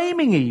not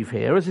blaming Eve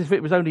here as if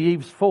it was only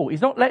Eve's fault.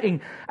 He's not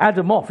letting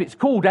Adam off. It's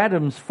called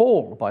Adam's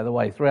fall, by the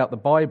way, throughout the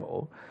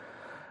Bible.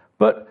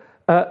 But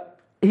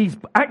he's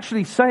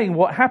actually saying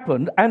what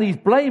happened, and he's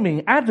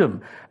blaming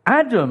Adam.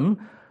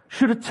 Adam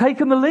should have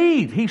taken the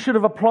lead. He should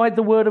have applied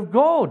the word of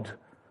God.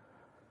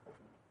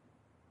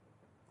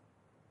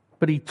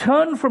 But he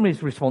turned from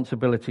his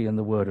responsibility in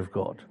the word of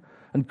God.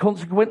 And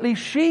consequently,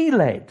 she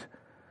led.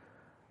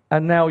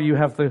 And now you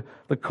have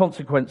the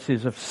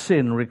consequences of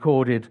sin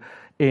recorded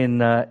in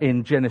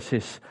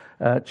Genesis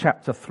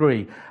chapter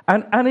 3.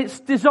 And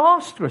it's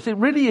disastrous. It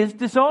really is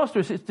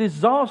disastrous. It's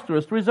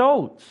disastrous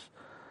results.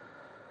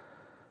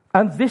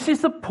 And this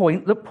is the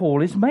point that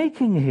Paul is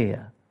making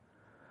here.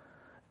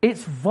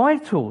 It's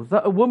vital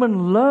that a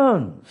woman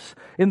learns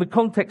in the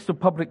context of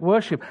public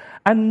worship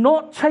and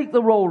not take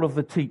the role of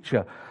the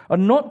teacher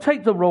and not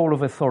take the role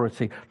of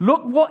authority.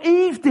 Look what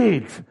Eve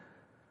did.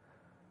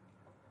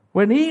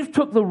 When Eve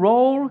took the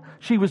role,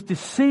 she was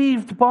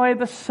deceived by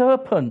the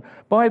serpent,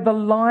 by the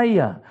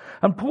liar.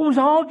 And Paul's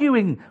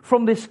arguing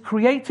from this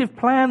creative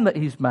plan that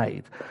he's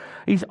made.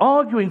 He's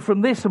arguing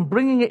from this and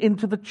bringing it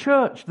into the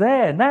church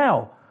there,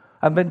 now,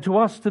 and then to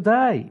us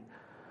today.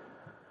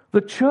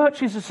 The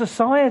church is a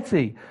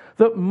society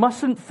that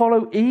mustn't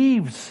follow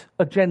Eve's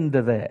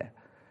agenda there.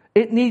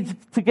 It needs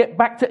to get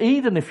back to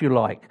Eden, if you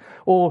like,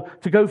 or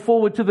to go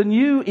forward to the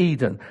new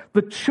Eden.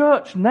 The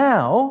church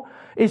now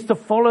is to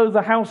follow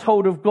the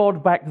household of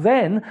God back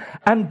then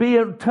and be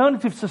an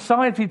alternative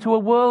society to a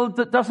world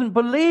that doesn't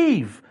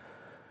believe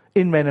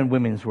in men and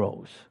women's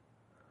roles.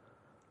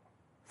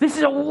 This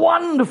is a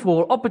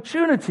wonderful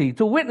opportunity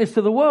to witness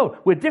to the world.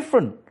 We're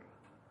different.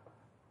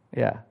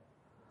 Yeah.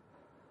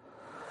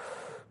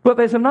 But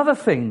there's another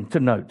thing to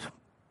note,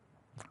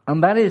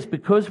 and that is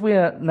because we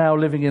are now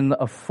living in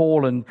a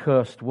fallen,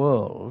 cursed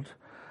world,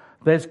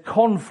 there's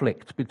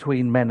conflict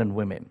between men and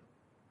women.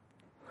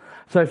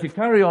 So if you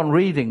carry on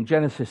reading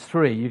Genesis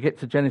 3, you get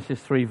to Genesis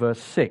 3 verse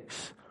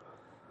 6.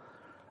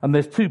 And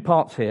there's two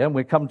parts here, and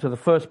we'll come to the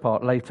first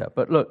part later.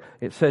 But look,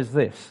 it says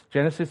this,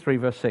 Genesis 3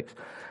 verse 6.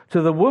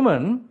 To the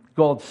woman,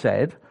 God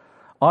said,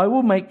 I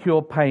will make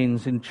your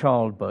pains in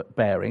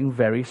childbearing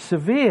very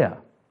severe.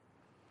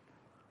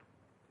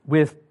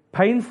 With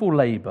painful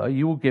labor,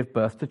 you will give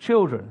birth to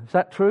children. Is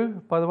that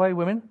true, by the way,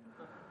 women?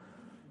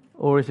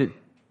 Or is it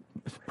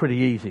it's pretty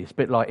easy? It's a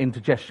bit like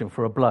indigestion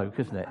for a bloke,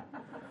 isn't it?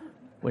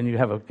 When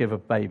you give a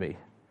baby,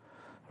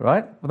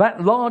 right?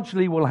 That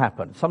largely will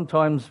happen.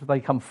 Sometimes they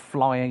come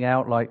flying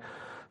out like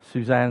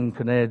Suzanne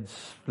Coned's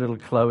little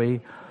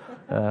Chloe.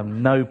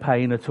 No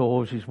pain at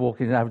all. She's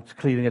walking out,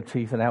 cleaning her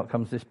teeth, and out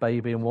comes this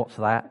baby, and what's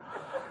that?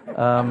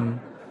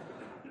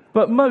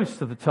 But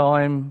most of the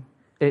time,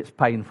 it's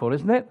painful,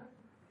 isn't it?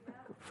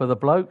 For the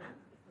bloke?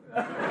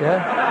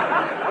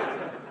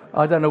 Yeah?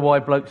 I don't know why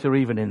blokes are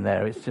even in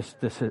there. It's just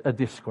a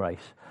disgrace.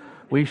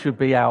 We should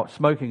be out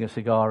smoking a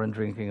cigar and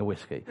drinking a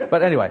whiskey.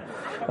 But anyway,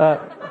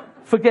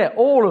 forget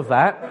all of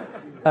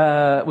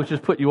that, which has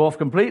put you off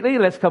completely.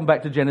 Let's come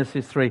back to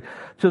Genesis 3.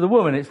 To the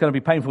woman, it's going to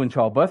be painful in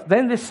childbirth.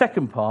 Then this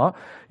second part,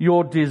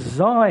 your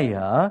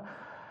desire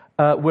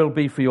will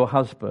be for your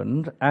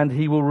husband, and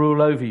he will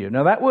rule over you.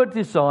 Now, that word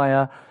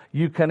desire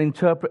you can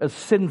interpret as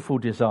sinful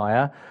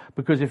desire,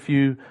 because if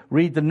you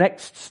read the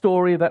next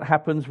story that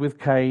happens with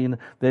Cain,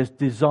 there's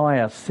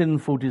desire,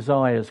 sinful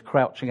desires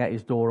crouching at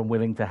his door and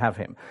willing to have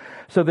him.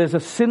 So there's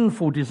a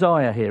sinful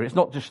desire here. It's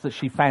not just that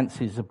she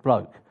fancies a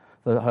bloke,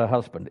 her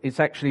husband. It's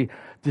actually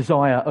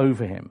desire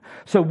over him.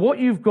 So what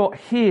you've got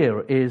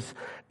here is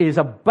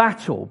a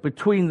battle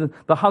between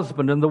the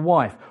husband and the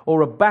wife,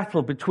 or a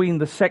battle between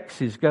the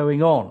sexes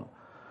going on.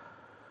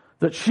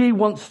 That she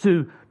wants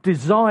to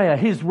desire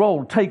his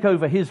role, take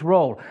over his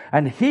role,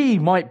 and he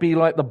might be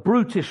like the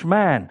brutish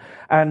man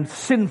and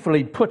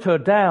sinfully put her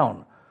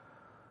down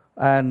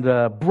and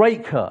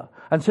break her.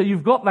 And so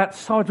you've got that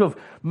sort of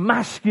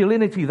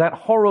masculinity, that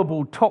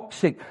horrible,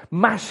 toxic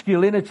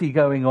masculinity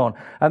going on,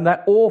 and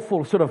that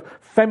awful sort of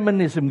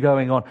feminism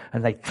going on,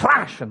 and they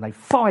clash and they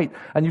fight,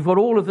 and you've got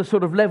all of the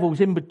sort of levels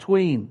in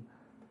between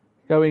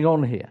going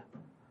on here.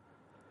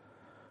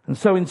 And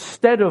so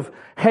instead of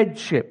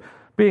headship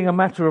being a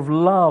matter of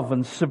love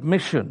and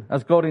submission,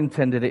 as God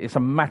intended it, it's a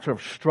matter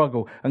of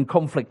struggle and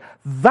conflict.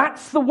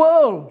 That's the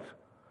world.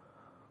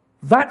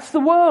 That's the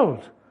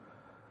world.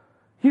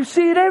 You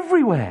see it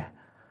everywhere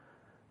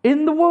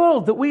in the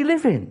world that we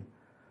live in.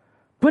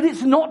 But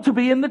it's not to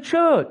be in the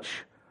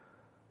church,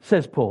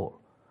 says Paul.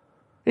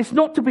 It's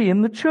not to be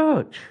in the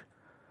church.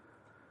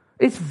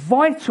 It's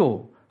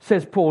vital,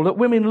 says Paul, that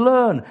women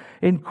learn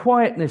in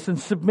quietness and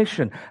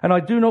submission. And I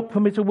do not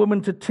permit a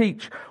woman to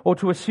teach or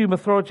to assume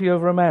authority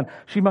over a man.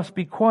 She must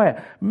be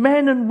quiet.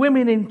 Men and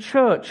women in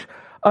church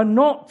are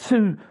not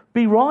to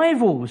be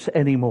rivals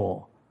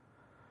anymore.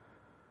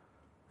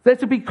 They're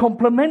to be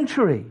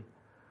complementary.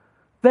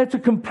 They're to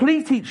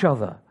complete each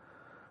other.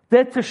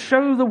 They're to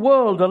show the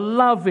world a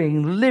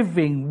loving,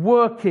 living,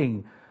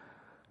 working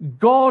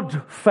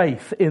God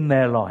faith in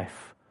their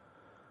life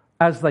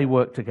as they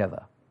work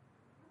together.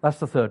 That's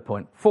the third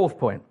point. Fourth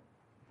point.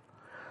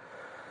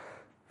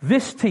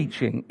 This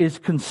teaching is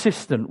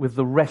consistent with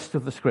the rest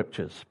of the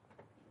Scriptures.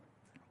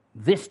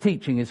 This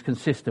teaching is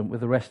consistent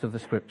with the rest of the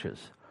Scriptures.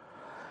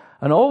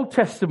 An Old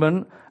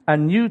Testament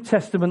and New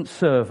Testament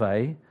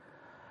survey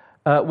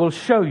will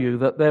show you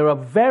that there are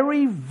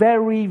very,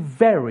 very,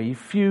 very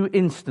few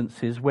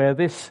instances where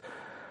this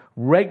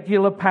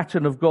regular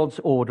pattern of God's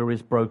order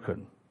is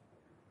broken.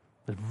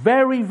 There's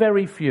very,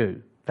 very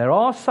few. There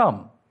are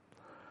some.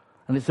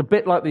 And it's a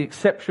bit like the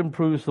exception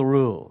proves the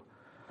rule.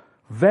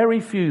 Very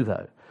few,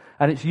 though.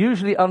 And it's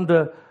usually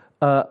under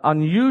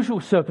unusual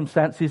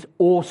circumstances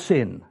or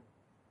sin.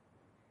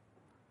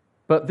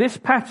 But this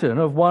pattern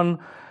of 1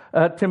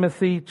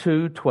 Timothy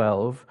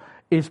 2:12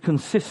 is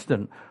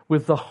consistent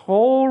with the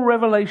whole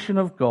revelation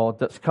of God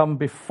that's come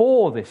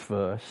before this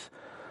verse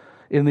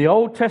in the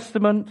Old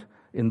Testament,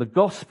 in the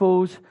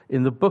Gospels,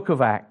 in the book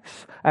of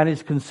Acts, and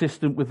is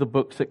consistent with the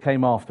books that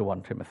came after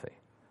 1 Timothy.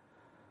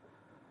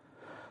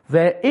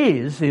 There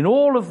is, in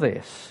all of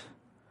this,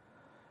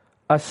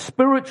 a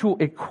spiritual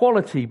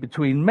equality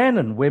between men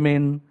and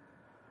women,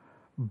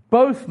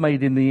 both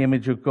made in the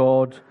image of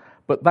God,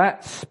 but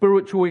that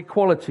spiritual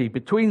equality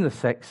between the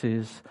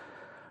sexes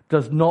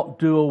does not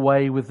do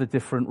away with the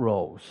different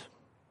roles.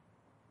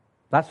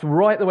 That's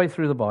right the way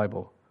through the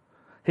Bible.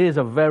 Here's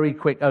a very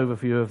quick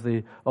overview of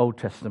the Old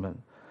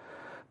Testament.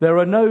 There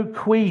are no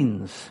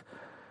queens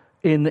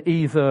in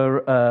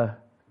either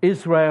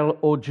Israel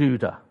or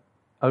Judah.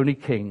 Only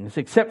kings,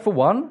 except for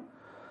one,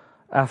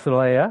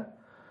 Athaliah,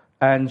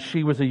 and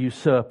she was a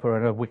usurper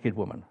and a wicked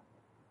woman.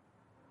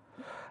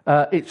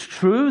 It's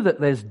true that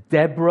there's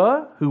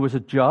Deborah, who was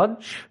a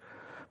judge,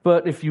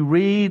 but if you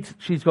read,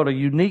 she's got a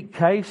unique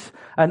case,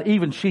 and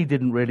even she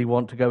didn't really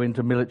want to go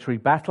into military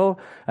battle,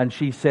 and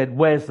she said,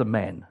 "Where's the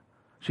men?"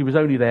 She was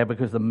only there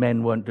because the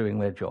men weren't doing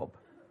their job.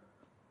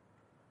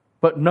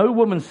 But no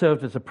woman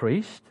served as a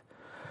priest.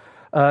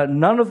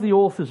 None of the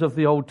authors of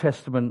the Old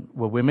Testament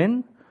were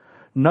women.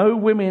 No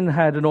women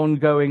had an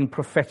ongoing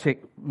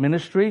prophetic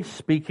ministry,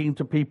 speaking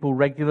to people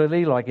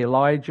regularly, like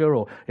Elijah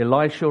or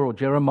Elisha or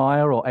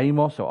Jeremiah or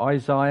Amos or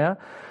Isaiah.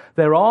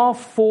 There are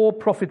 4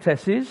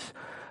 prophetesses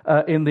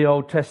in the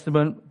Old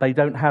Testament. They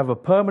don't have a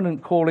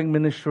permanent calling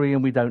ministry,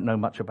 and we don't know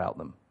much about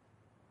them.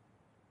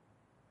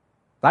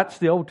 That's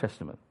the Old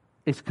Testament.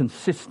 It's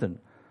consistent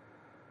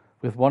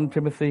with 1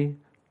 Timothy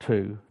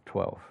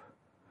 2:12.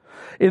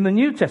 In the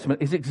New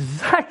Testament, it's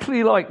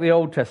exactly like the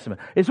Old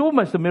Testament. It's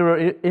almost a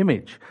mirror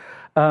image.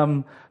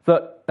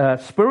 That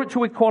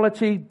spiritual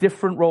equality,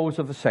 different roles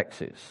of the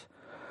sexes.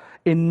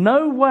 In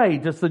no way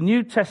does the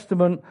New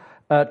Testament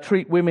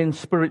treat women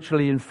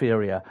spiritually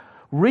inferior.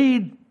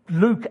 Read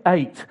Luke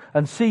 8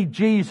 and see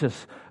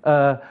Jesus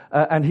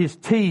and his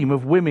team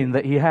of women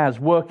that he has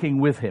working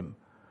with him.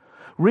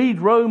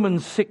 Read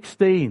Romans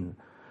 16,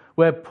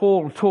 where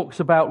Paul talks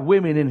about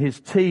women in his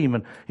team,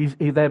 and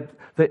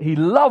that he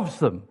loves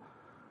them,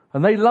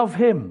 and they love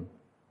him.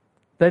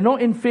 They're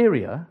not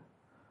inferior.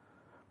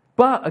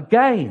 But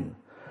again,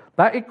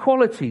 that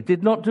equality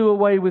did not do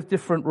away with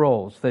different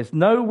roles. There's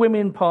no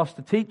women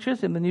pastor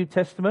teachers in the New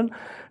Testament,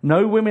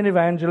 no women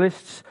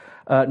evangelists,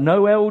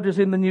 no elders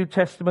in the New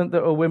Testament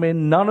that are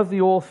women. None of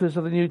the authors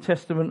of the New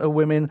Testament are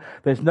women.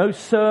 There's no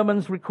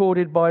sermons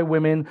recorded by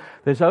women.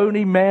 There's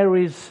only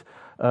Mary's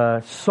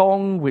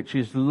song, which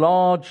is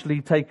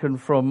largely taken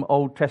from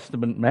Old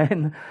Testament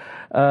men.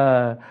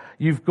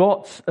 You've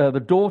got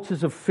the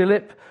daughters of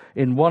Philip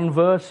in one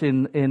verse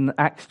in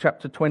Acts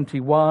chapter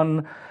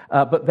 21,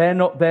 but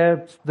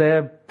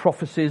their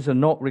prophecies are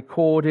not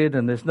recorded,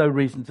 and there's no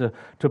reason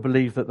to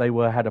believe that they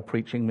had a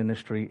preaching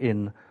ministry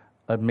in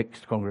a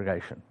mixed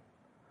congregation.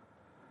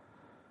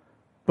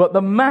 But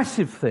the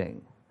massive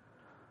thing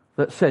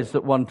that says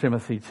that 1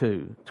 Timothy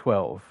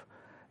 2:12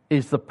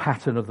 is the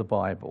pattern of the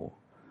Bible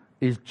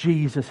is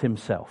Jesus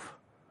himself.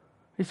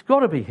 It's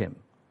got to be him.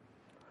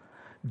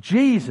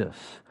 Jesus,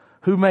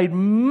 who made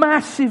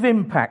massive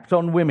impact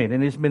on women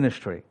in his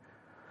ministry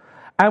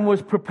and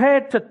was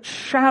prepared to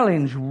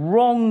challenge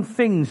wrong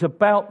things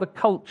about the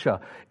culture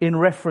in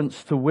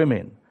reference to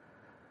women.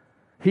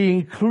 He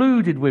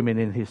included women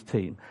in his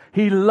team.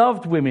 He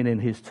loved women in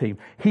his team.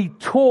 He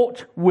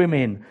taught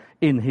women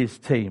in his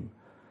team.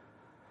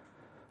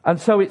 And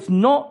so it's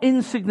not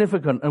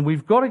insignificant, and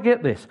we've got to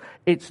get this,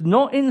 it's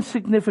not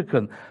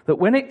insignificant that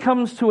when it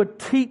comes to a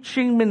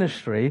teaching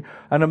ministry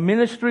and a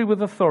ministry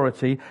with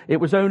authority, it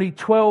was only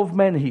 12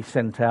 men he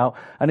sent out,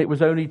 and it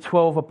was only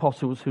 12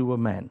 apostles who were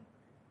men.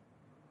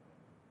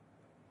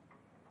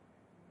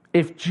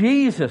 If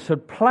Jesus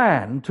had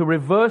planned to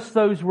reverse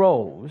those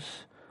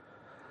roles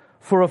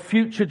for a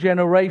future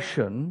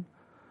generation,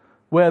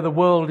 where the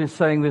world is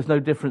saying there's no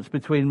difference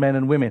between men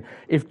and women.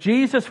 If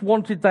Jesus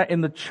wanted that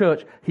in the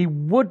church, he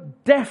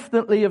would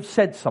definitely have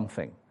said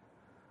something.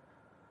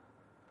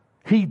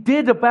 He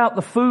did about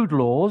the food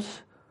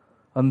laws,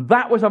 and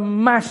that was a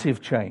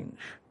massive change.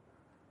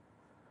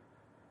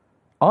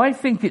 I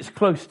think it's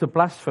close to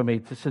blasphemy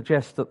to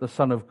suggest that the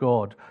Son of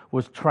God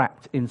was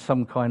trapped in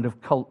some kind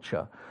of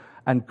culture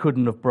and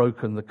couldn't have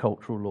broken the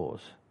cultural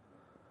laws.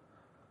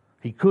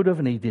 He could have,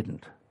 and he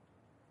didn't.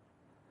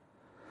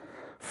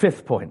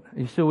 Fifth point. Are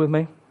you still with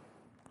me?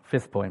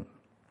 Fifth point.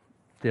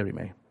 Dearie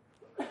me.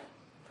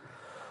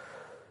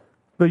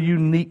 The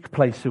unique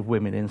place of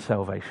women in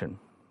salvation.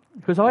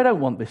 Because I don't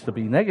want this to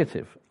be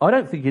negative. I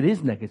don't think it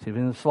is negative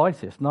in the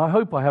slightest. And I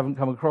hope I haven't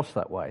come across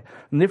that way.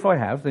 And if I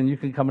have, then you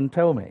can come and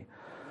tell me.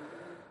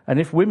 And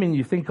if women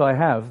you think I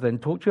have, then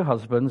talk to your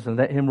husbands and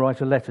let him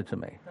write a letter to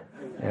me.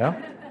 Yeah?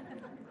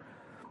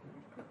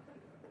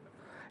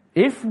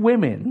 If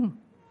women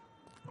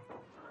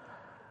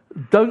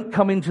don't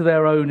come into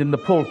their own in the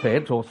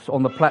pulpit or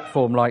on the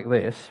platform like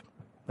this,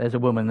 there's a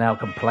woman now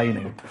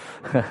complaining.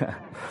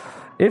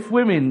 If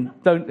women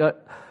don't,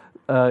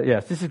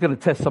 yes, this is going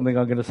to test something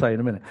I'm going to say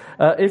in a minute.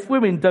 If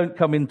women don't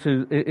come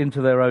into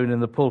their own in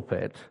the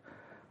pulpit,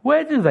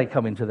 where do they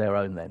come into their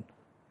own then?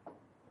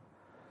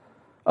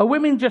 Are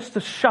women just to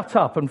shut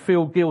up and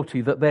feel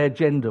guilty that their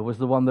gender was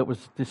the one that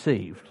was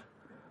deceived?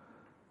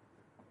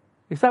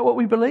 Is that what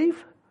we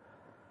believe?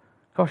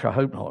 Gosh, I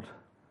hope not.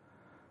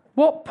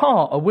 What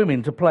part are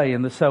women to play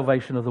in the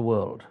salvation of the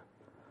world?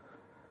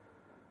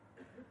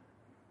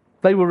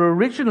 They were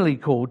originally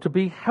called to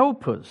be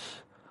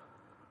helpers,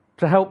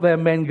 to help their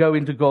men go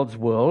into God's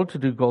world, to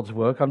do God's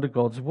work under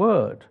God's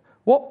word.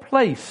 What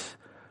place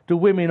do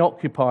women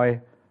occupy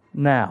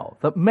now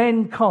that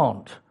men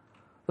can't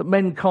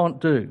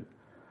do?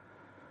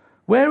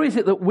 Where is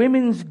it that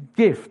women's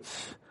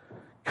gifts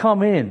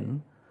come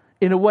in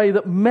a way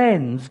that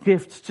men's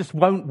gifts just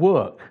won't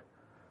work?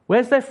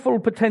 Where's their full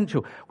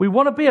potential? We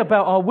want to be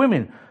about our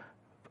women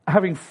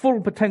having full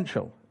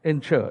potential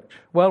in church.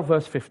 Well,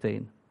 verse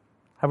 15.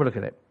 Have a look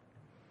at it.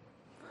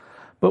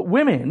 But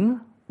women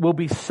will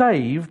be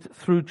saved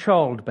through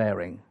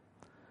childbearing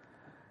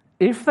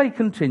if they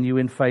continue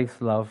in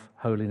faith, love,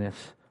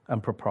 holiness,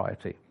 and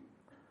propriety.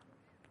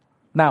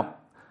 Now,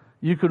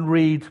 you can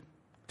read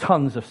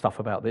tons of stuff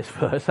about this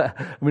verse. I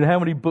mean, how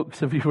many books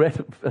have you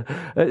read?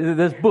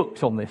 There's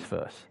books on this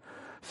verse.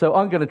 So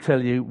I'm going to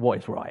tell you what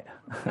is right.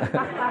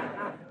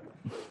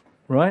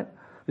 Right?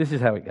 This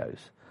is how it goes.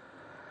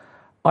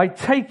 I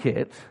take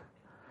it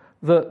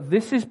that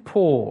this is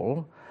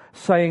Paul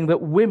saying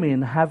that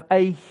women have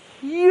a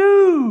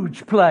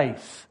huge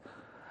place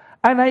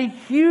and a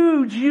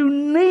huge,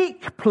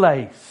 unique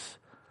place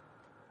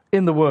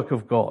in the work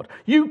of God.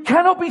 You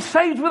cannot be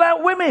saved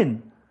without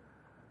women.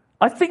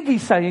 I think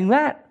he's saying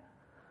that.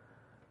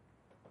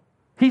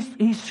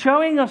 He's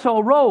showing us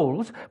our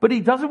roles, but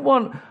he doesn't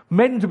want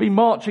men to be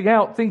marching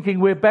out thinking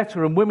we're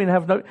better and women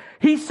have no...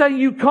 He's saying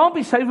you can't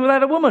be saved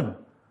without a woman.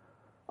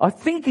 I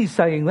think he's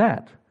saying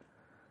that.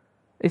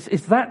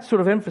 It's that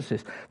sort of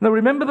emphasis. Now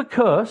remember the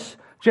curse,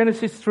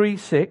 Genesis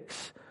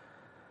 3:6.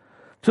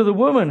 To the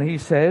woman he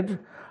said,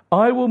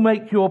 I will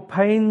make your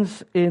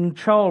pains in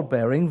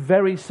childbearing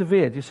very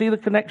severe. Do you see the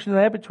connection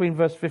there between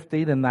verse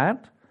 15 and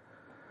that?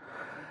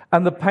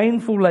 And with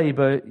painful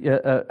labor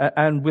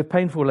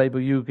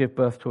you give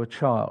birth to a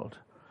child.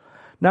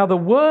 Now the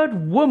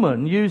word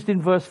woman used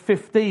in verse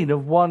 15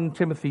 of 1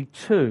 Timothy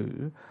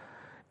 2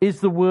 is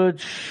the word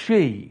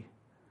she.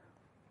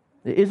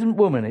 It isn't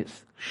woman,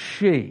 it's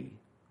she.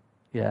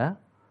 Yeah?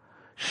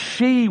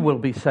 She will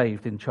be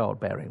saved in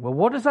childbearing. Well,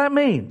 what does that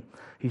mean?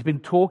 He's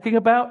been talking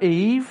about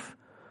Eve,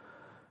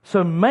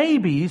 so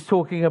maybe he's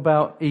talking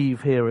about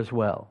Eve here as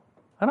well.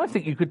 And I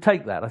think you could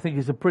take that. I think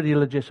it's a pretty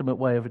legitimate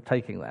way of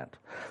taking that.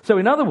 So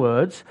in other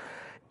words,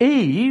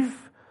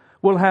 Eve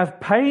will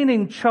have pain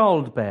in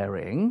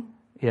childbearing,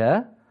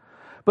 yeah?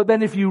 But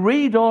then if you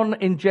read on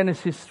in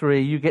Genesis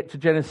 3, you get to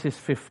Genesis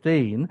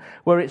 15,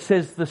 where it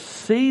says the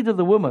seed of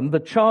the woman, the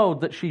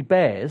child that she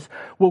bears,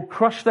 will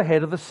crush the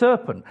head of the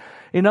serpent.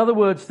 In other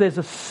words, there's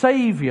a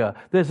savior,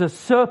 there's a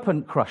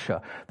serpent crusher,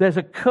 there's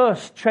a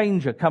curse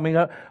changer coming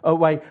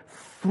away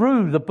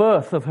through the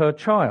birth of her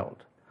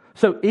child.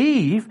 So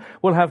Eve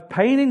will have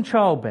pain in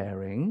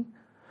childbearing,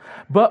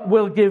 but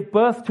will give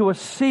birth to a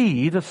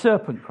seed, a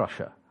serpent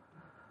crusher.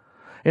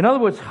 In other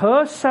words,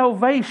 her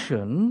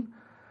salvation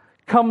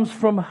comes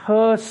from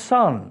her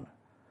son.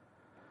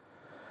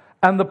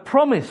 And the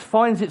promise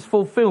finds its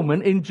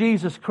fulfillment in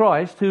Jesus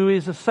Christ, who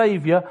is a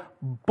Savior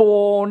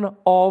born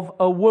of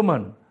a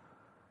woman.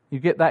 You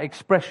get that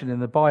expression in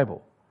the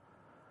Bible.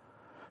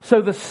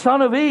 So the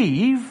son of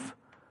Eve,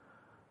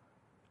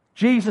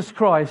 Jesus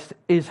Christ,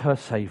 is her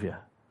Savior.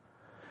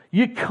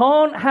 You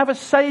can't have a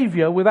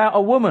Savior without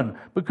a woman,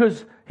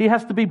 because he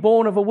has to be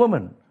born of a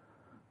woman.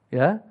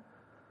 Yeah?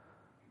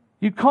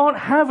 You can't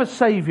have a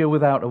Savior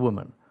without a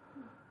woman.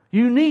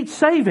 You need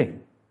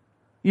saving.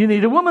 You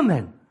need a woman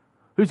then,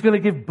 who's going to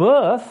give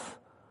birth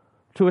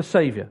to a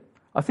Savior.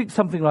 I think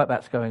something like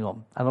that's going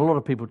on, and a lot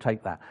of people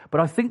take that.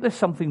 But I think there's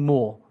something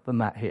more than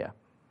that here.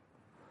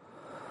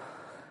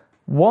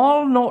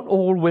 While not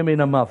all women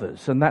are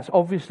mothers, and that's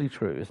obviously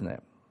true, isn't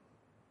it?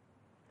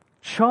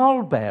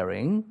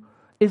 Childbearing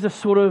is a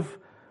sort of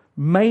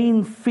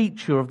main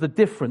feature of the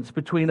difference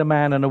between a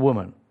man and a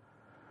woman.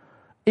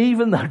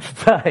 Even though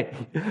today,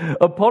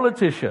 a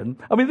politician,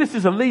 I mean, this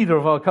is a leader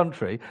of our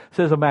country,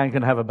 says a man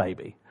can have a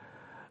baby.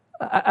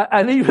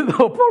 And even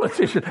though a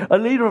politician, a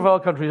leader of our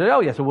country says,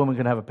 oh yes, a woman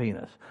can have a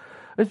penis.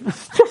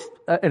 It's just,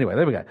 anyway,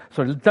 there we go.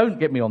 So don't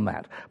get me on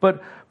that.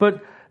 But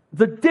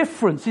the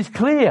difference is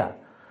clear.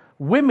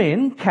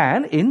 Women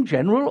can, in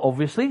general,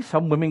 obviously,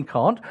 some women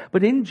can't,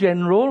 but in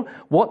general,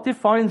 what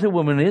defines a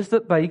woman is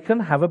that they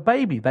can have a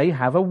baby. They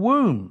have a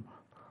womb.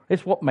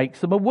 It's what makes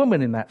them a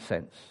woman in that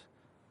sense.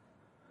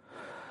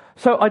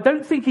 So I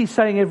don't think he's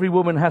saying every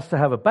woman has to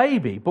have a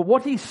baby, but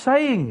what he's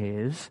saying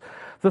is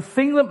the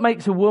thing that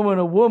makes a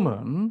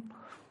woman,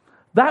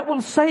 that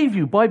will save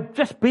you by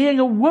just being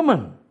a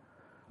woman,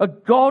 a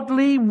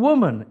godly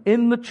woman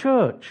in the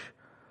church.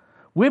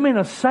 Women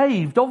are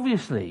saved,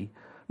 obviously,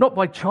 not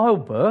by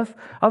childbirth.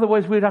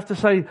 Otherwise, we'd have to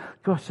say,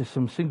 gosh, there's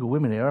some single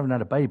women here who haven't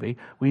had a baby.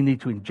 We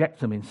need to inject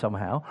them in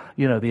somehow.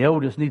 You know, the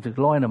elders need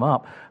to line them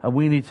up, and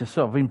we need to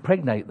sort of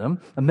impregnate them,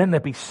 and then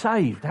they'll be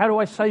saved. How do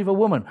I save a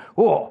woman?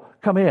 Oh,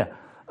 come here.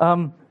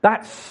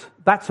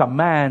 That's a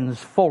man's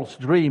false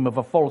dream of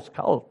a false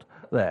cult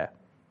there.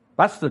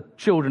 That's the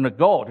children of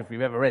God, if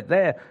you've ever read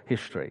their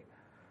history.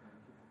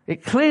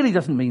 It clearly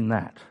doesn't mean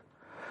that.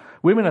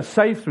 Women are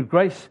saved through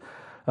grace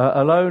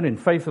alone, in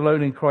faith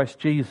alone in Christ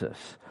Jesus.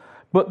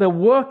 But the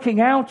working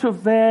out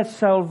of their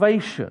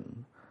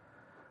salvation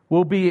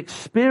will be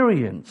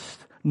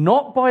experienced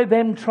not by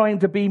them trying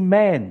to be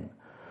men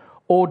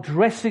or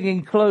dressing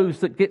in clothes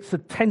that gets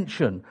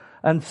attention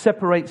and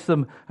separates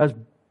them as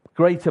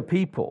greater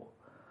people.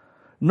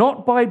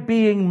 Not by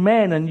being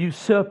men and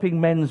usurping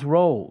men's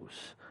roles,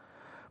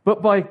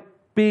 but by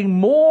being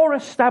more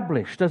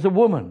established as a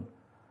woman.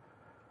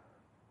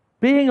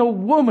 Being a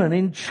woman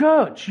in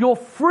church. You're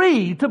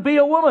free to be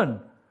a woman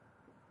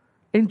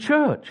in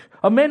church.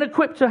 Are men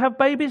equipped to have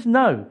babies?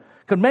 No.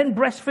 Can men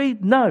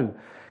breastfeed? No.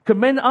 Can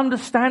men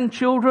understand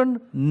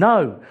children?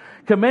 No.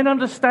 Can men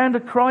understand a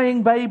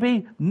crying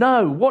baby?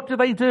 No. What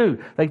do?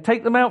 They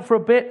take them out for a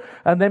bit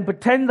and then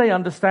pretend they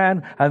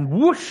understand and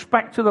whoosh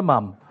back to the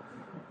mum.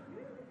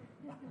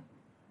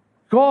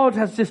 God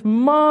has this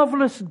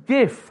marvelous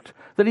gift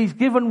that he's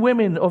given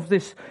women of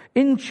this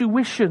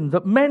intuition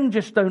that men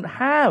just don't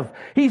have.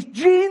 He's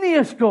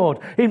genius, God,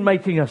 in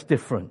making us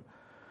different.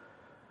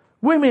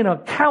 Women are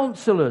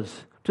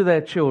counselors to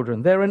their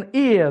children. They're an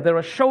ear. They're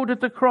a shoulder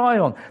to cry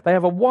on. They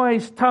have a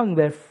wise tongue.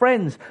 They're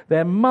friends.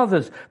 They're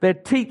mothers. They're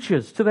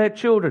teachers to their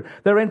children.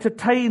 They're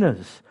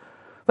entertainers.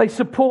 They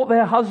support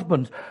their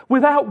husbands.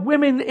 Without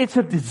women, it's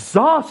a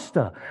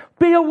disaster.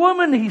 Be a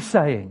woman, he's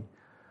saying.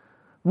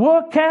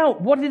 Work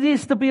out what it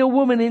is to be a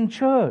woman in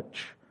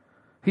church,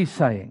 he's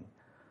saying.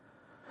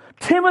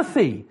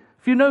 Timothy,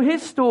 if you know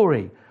his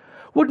story,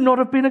 would not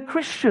have been a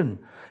Christian.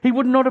 He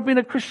would not have been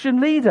a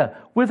Christian leader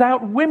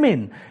without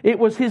women. It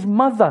was his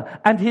mother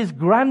and his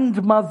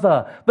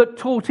grandmother that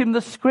taught him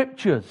the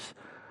scriptures.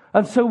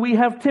 And so we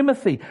have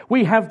Timothy.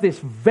 We have this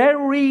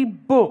very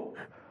book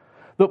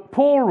that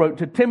Paul wrote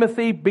to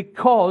Timothy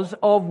because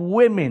of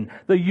women,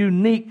 the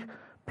unique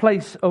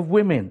place of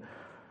women.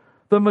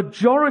 The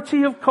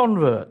majority of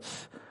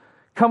converts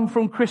come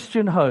from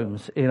Christian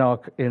homes in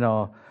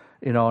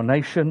our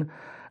nation,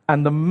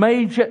 and the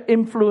major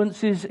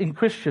influences in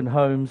Christian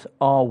homes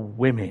are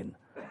women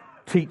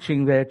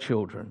teaching their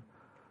children,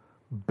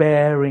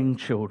 bearing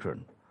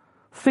children.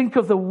 Think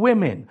of the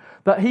women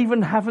that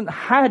even haven't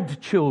had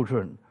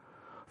children,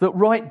 that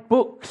write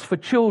books for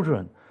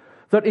children,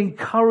 that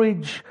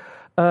encourage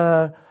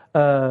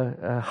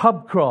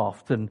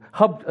Hubcraft and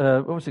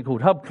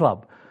Hub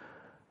Club.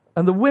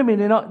 And the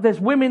women, there's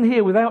women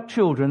here without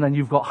children, and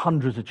you've got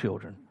hundreds of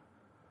children.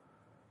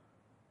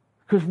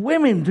 Because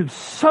women do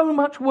so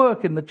much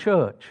work in the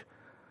church.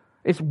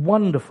 It's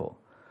wonderful.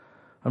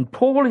 And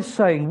Paul is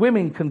saying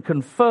women can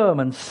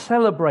confirm and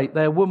celebrate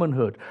their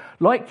womanhood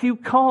like you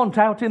can't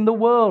out in the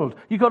world.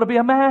 You've got to be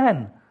a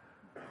man.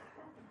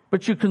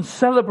 But you can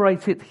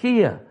celebrate it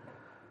here.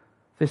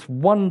 This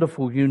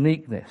wonderful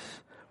uniqueness.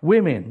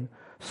 Women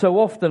so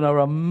often are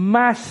a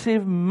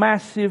massive,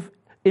 massive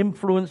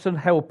influence and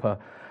helper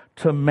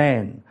to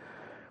men.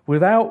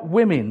 Without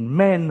women,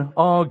 men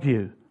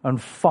argue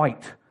and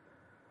fight.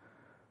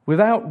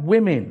 Without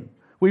women,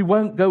 we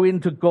won't go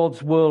into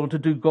God's world to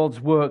do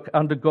God's work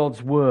under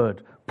God's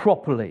word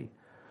properly.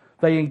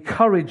 They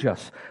encourage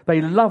us. They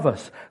love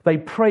us. They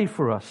pray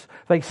for us.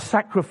 They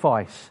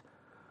sacrifice.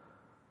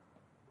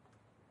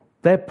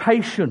 They're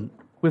patient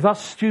with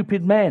us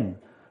stupid men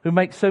who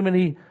make so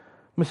many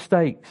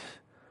mistakes.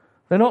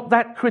 They're not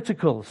that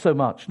critical so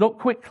much, not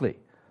quickly.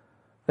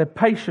 They're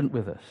patient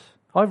with us.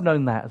 I've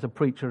known that as a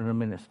preacher and a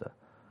minister.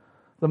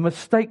 The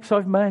mistakes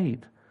I've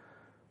made.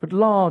 But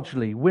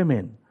largely,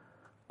 women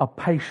are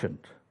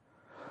patient.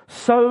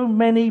 So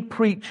many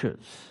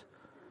preachers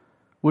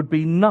would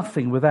be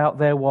nothing without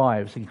their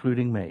wives,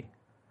 including me.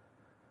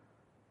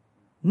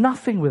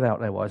 Nothing without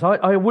their wives.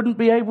 I wouldn't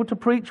be able to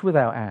preach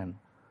without Anne.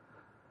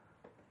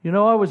 You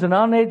know, I was an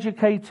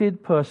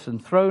uneducated person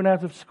thrown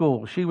out of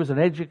school. She was an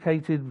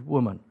educated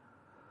woman.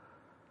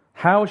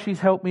 How she's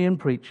helped me in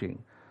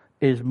preaching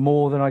is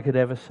more than I could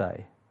ever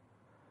say.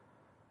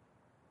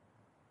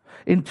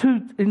 In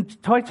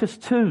Titus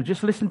 2,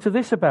 just listen to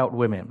this about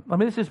women. I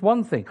mean, this is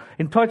one thing.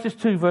 In Titus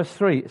 2, verse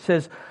 3, it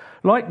says,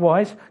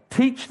 likewise,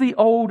 teach the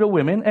older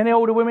women. Any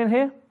older women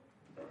here?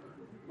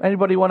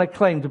 Anybody want to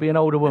claim to be an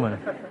older woman?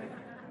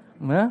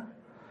 Yeah?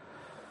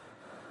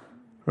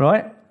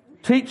 Right?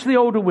 Teach the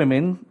older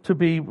women to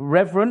be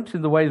reverent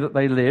in the way that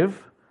they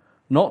live,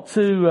 not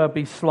to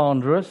be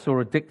slanderous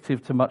or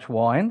addictive to much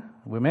wine,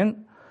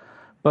 women,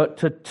 but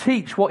to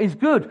teach what is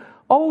good.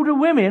 Older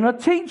women are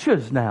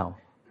teachers now.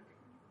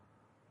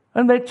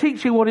 And they're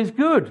teaching what is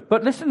good.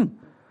 But listen,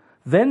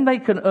 then they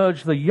can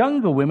urge the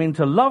younger women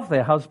to love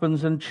their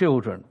husbands and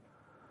children.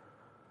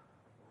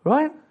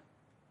 Right?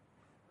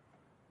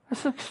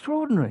 That's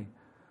extraordinary.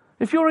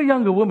 If you're a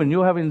younger woman,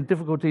 you're having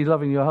difficulty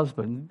loving your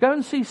husband, go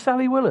and see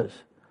Sally Willers.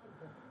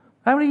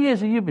 How many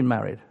years have you been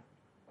married?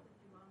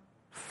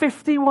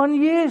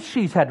 51 years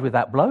she's had with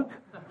that bloke.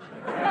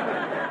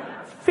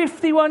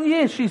 51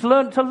 years she's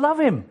learnt to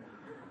love him.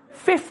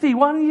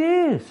 51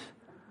 years.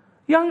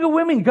 Younger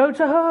women, go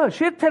to her.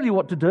 She'll tell you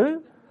what to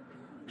do.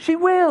 She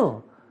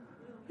will.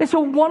 It's a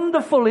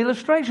wonderful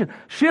illustration.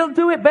 She'll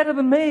do it better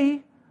than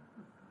me.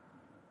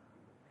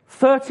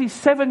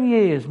 37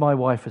 years my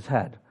wife has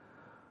had.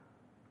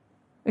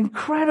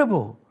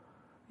 Incredible.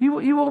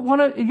 You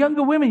want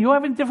younger women, you're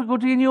having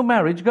difficulty in your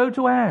marriage, go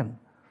to Anne.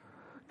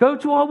 Go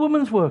to our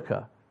woman's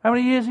worker. How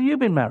many years have you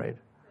been married?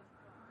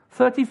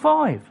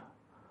 35.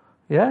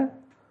 Yeah?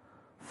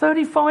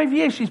 35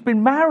 years she's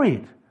been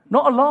married.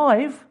 Not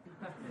alive.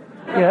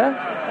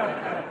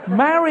 Yeah?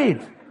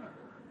 Married.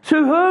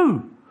 To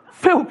who?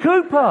 Phil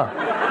Cooper.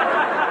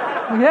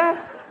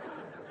 Yeah?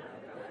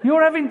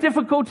 You're having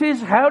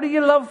difficulties. How do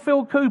you love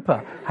Phil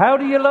Cooper? How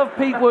do you love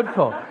Pete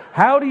Woodcock?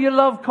 How do you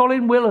love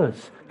Colin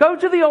Willers? Go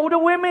to the older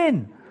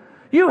women.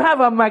 You have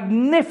a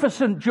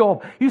magnificent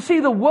job. You see,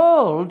 the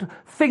world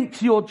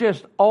thinks you're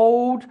just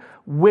old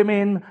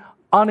women,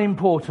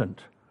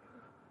 unimportant.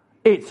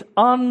 It's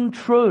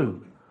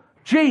untrue.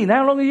 Jean,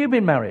 how long have you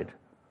been married?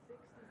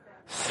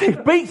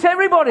 It beats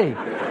everybody.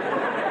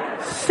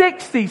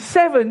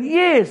 67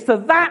 years to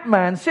that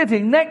man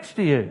sitting next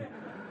to you,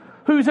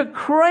 who's a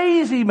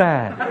crazy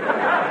man,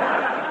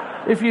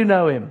 if you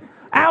know him.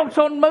 Out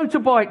on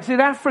motorbikes in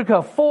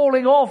Africa,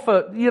 falling off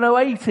at,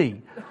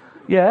 80.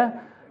 Yeah?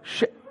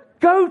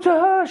 Go to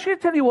her. She'll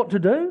tell you what to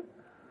do.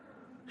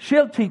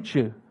 She'll teach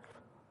you.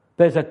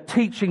 There's a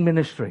teaching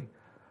ministry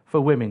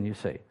for women, you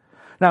see.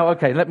 Now,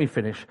 okay, let me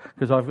finish,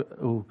 because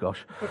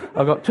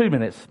I've got 2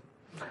 minutes.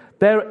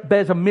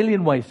 There's a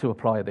million ways to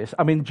apply this.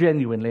 I mean,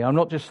 genuinely, I'm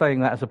not just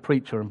saying that as a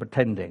preacher and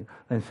pretending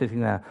and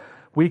sitting there.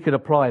 We could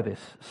apply this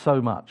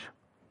so much.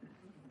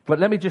 But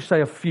let me just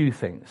say a few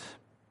things.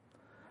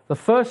 The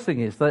first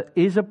thing is there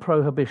is a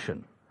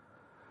prohibition.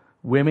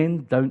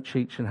 Women don't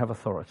teach and have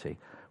authority.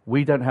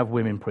 We don't have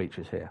women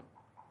preachers here.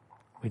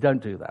 We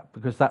don't do that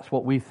because that's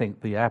what we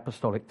think the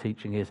apostolic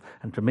teaching is.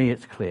 And to me,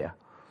 it's clear.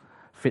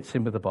 Fits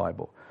in with the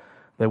Bible.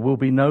 There will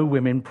be no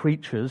women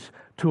preachers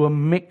to a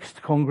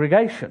mixed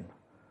congregation.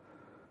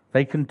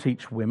 They can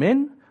teach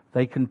women.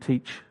 They can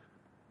teach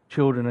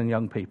children and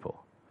young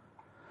people.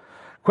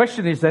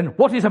 Question is then,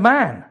 what is a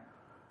man?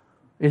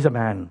 Is a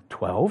man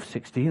 12,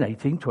 16,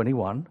 18,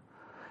 21?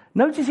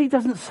 Notice he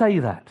doesn't say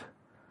that.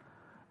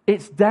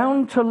 It's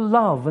down to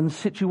love and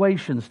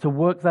situations to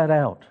work that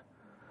out.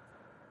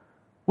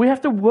 We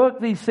have to work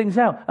these things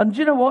out. And do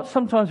you know what?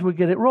 Sometimes we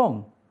get it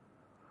wrong.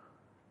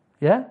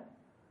 Yeah?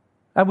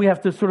 And we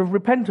have to sort of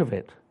repent of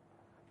it.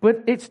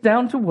 But it's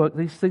down to work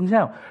these things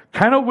out.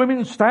 Can a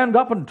woman stand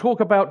up and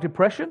talk about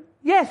depression?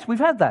 Yes, we've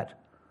had that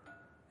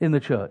in the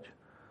church.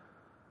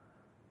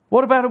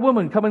 What about a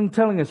woman coming and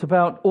telling us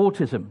about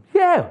autism?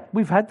 Yeah,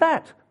 we've had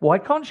that. Why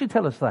can't she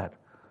tell us that?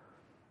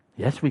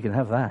 Yes, we can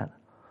have that.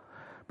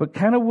 But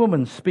can a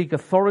woman speak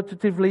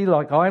authoritatively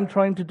like I'm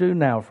trying to do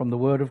now from the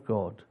Word of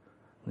God?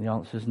 And the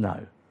answer is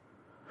no.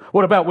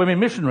 What about women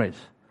missionaries?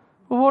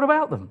 Well, what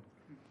about them?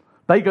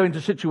 They go into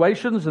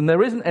situations and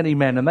there isn't any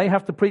men and they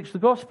have to preach the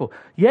gospel.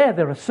 Yeah,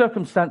 there are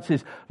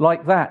circumstances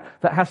like that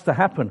has to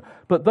happen.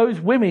 But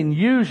those women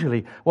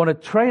usually want to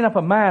train up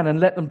a man and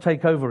let them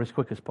take over as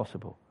quick as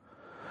possible.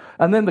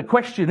 And then the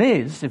question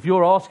is, if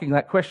you're asking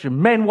that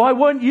question, men, why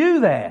weren't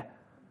you there?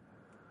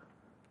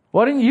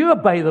 Why didn't you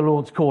obey the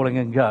Lord's calling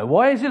and go?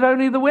 Why is it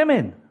only the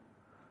women?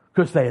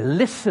 Because they're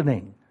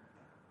listening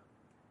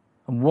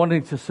and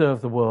wanting to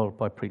serve the world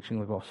by preaching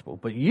the gospel.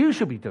 But you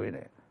should be doing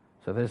it.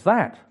 So there's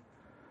that.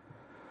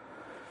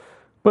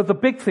 But the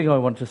big thing I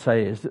want to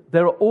say is that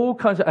there are all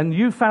kinds of... And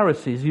you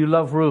Pharisees, you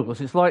love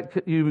rules. It's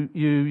like you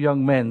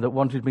young men that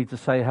wanted me to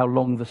say how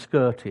long the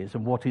skirt is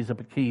and what is a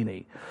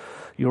bikini.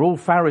 You're all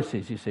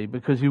Pharisees, you see,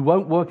 because you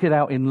won't work it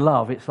out in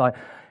love. It's like,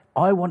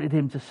 I wanted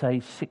him to say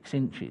 6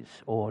 inches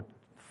or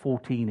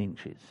 14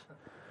 inches.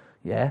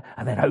 Yeah?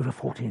 And then over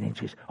 14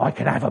 inches, I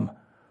can have them.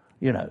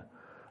 You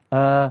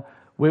know.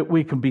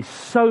 We can be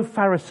so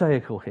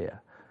Pharisaical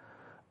here.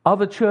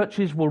 Other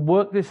churches will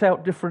work this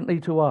out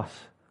differently to us.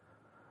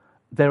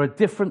 There are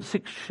different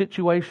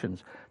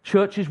situations.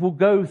 Churches will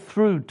go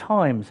through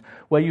times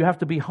where you have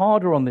to be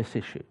harder on this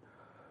issue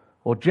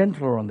or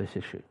gentler on this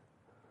issue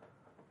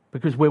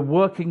because we're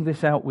working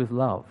this out with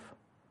love.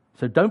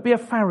 So don't be a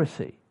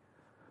Pharisee.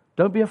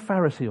 Don't be a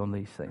Pharisee on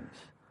these things.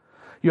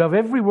 You have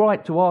every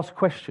right to ask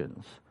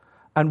questions,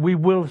 and we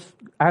will,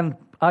 and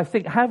I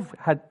think have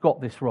had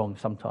got this wrong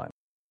sometimes.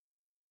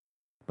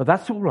 But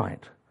that's all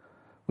right.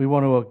 We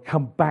want to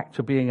come back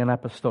to being an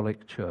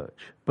apostolic church.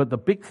 But the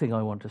big thing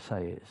I want to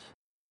say is,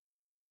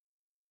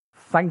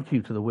 thank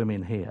you to the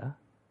women here,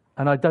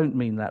 and I don't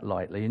mean that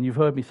lightly, and you've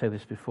heard me say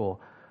this before.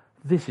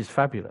 This is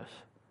fabulous.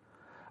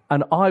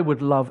 And I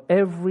would love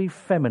every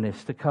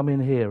feminist to come in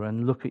here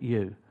and look at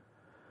you.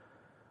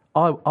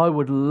 I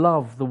would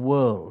love the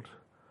world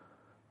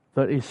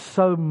that is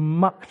so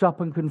mucked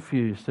up and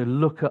confused to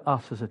look at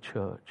us as a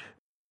church.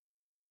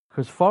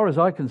 Because as far as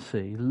I can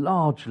see,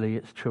 largely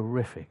it's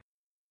terrific.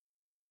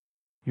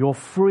 You're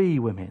free,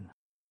 women.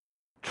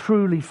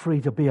 Truly free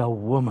to be a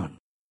woman.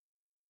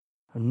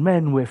 And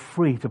men, we're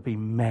free to be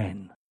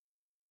men.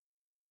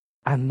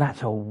 And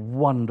that's a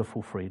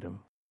wonderful freedom.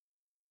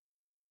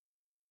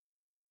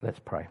 Let's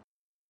pray.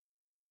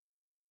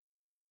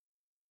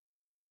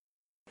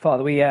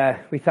 Father,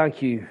 we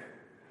thank you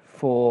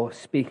for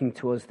speaking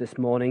to us this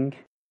morning.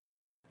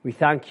 We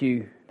thank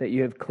you that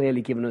you have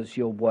clearly given us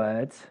your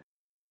words.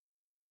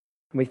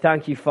 And we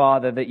thank you,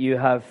 Father, that you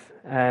have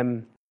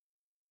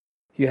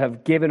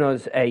given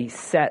us a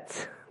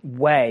set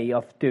way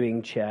of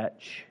doing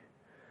church.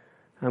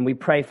 And we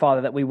pray,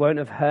 Father, that we won't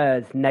have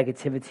heard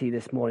negativity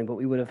this morning, but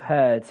we would have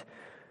heard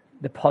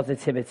the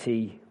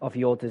positivity of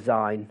your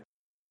design.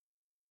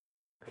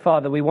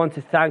 Father, we want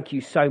to thank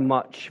you so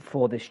much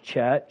for this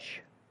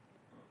church,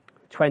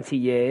 20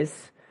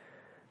 years,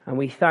 and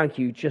we thank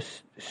you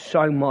just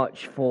so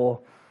much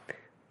for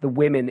the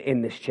women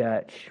in this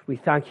church. We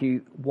thank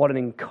you, what an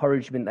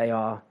encouragement they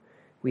are.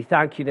 We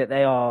thank you that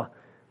they are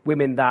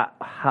women that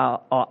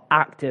are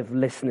active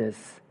listeners,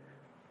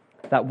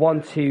 that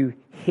want to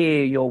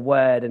hear your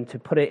word and to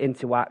put it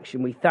into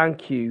action. We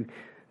thank you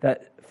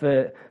that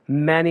for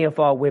many of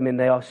our women,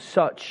 they are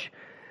such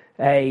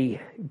a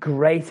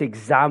great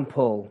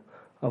example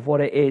of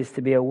what it is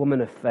to be a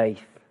woman of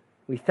faith.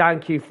 We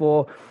thank you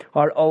for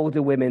our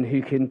older women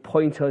who can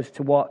point us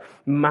to what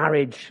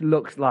marriage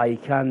looks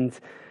like, and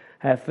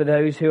for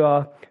those who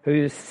are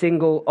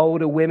single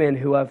older women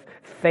who have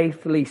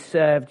faithfully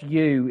served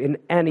you in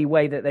any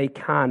way that they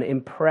can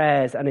in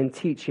prayers and in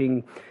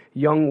teaching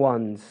young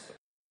ones.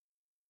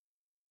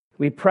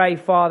 We pray,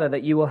 Father,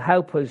 that you will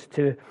help us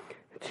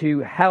to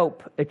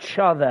help each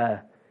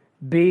other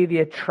be the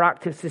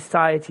attractive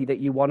society that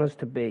you want us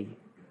to be.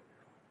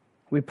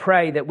 We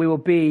pray that we will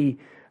be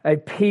a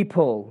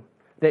people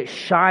that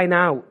shine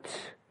out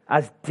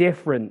as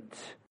different,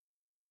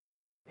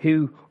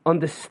 who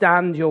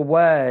understand your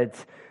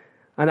words,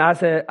 and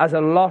as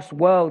a lost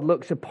world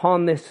looks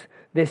upon this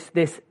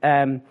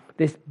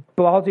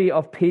body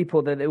of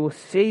people, that they will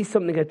see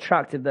something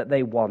attractive that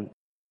they want.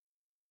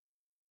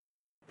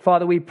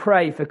 Father, we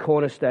pray for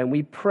Cornerstone.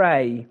 We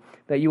pray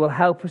that you will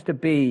help us to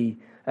be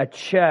a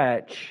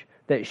church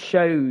that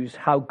shows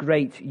how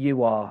great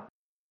you are.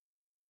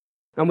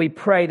 And we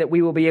pray that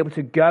we will be able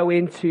to go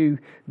into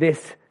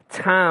this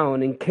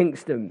town in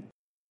Kingston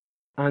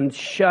and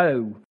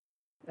show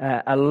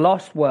a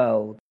lost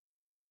world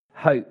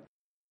hope.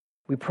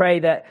 We pray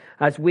that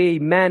as we,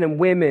 men and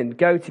women,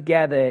 go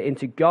together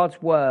into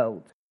God's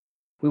world,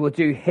 we will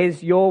do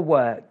your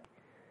work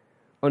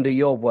under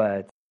your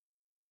word.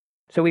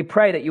 So we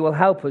pray that you will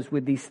help us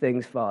with these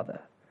things,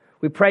 Father.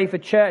 We pray for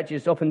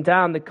churches up and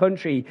down the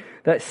country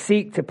that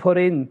seek to put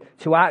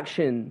into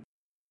action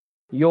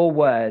your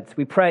words.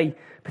 We pray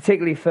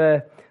particularly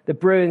for the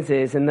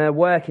Bruinses and their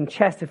work in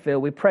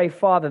Chesterfield. We pray,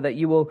 Father, that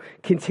you will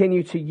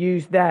continue to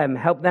use them,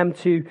 help them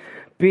to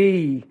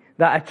be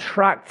that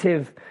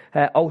attractive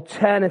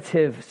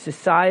alternative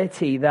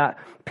society, that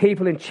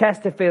people in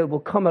Chesterfield will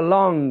come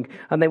along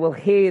and they will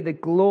hear the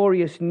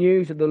glorious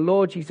news of the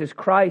Lord Jesus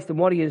Christ and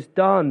what he has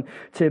done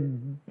to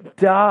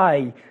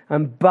die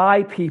and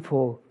buy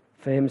people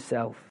for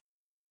himself.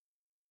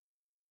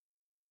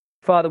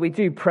 Father, we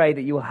do pray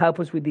that you will help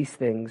us with these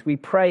things. We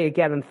pray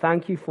again and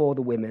thank you for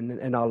the women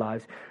in our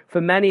lives.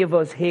 For many of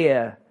us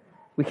here,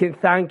 we can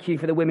thank you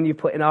for the women you've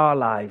put in our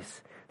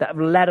lives that have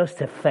led us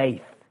to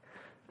faith.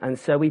 And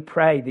so we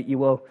pray that you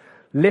will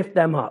lift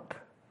them up,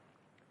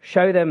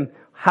 show them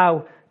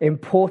how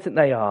important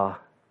they are.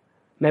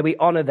 May we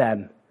honor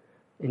them.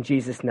 In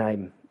Jesus'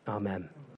 name, amen.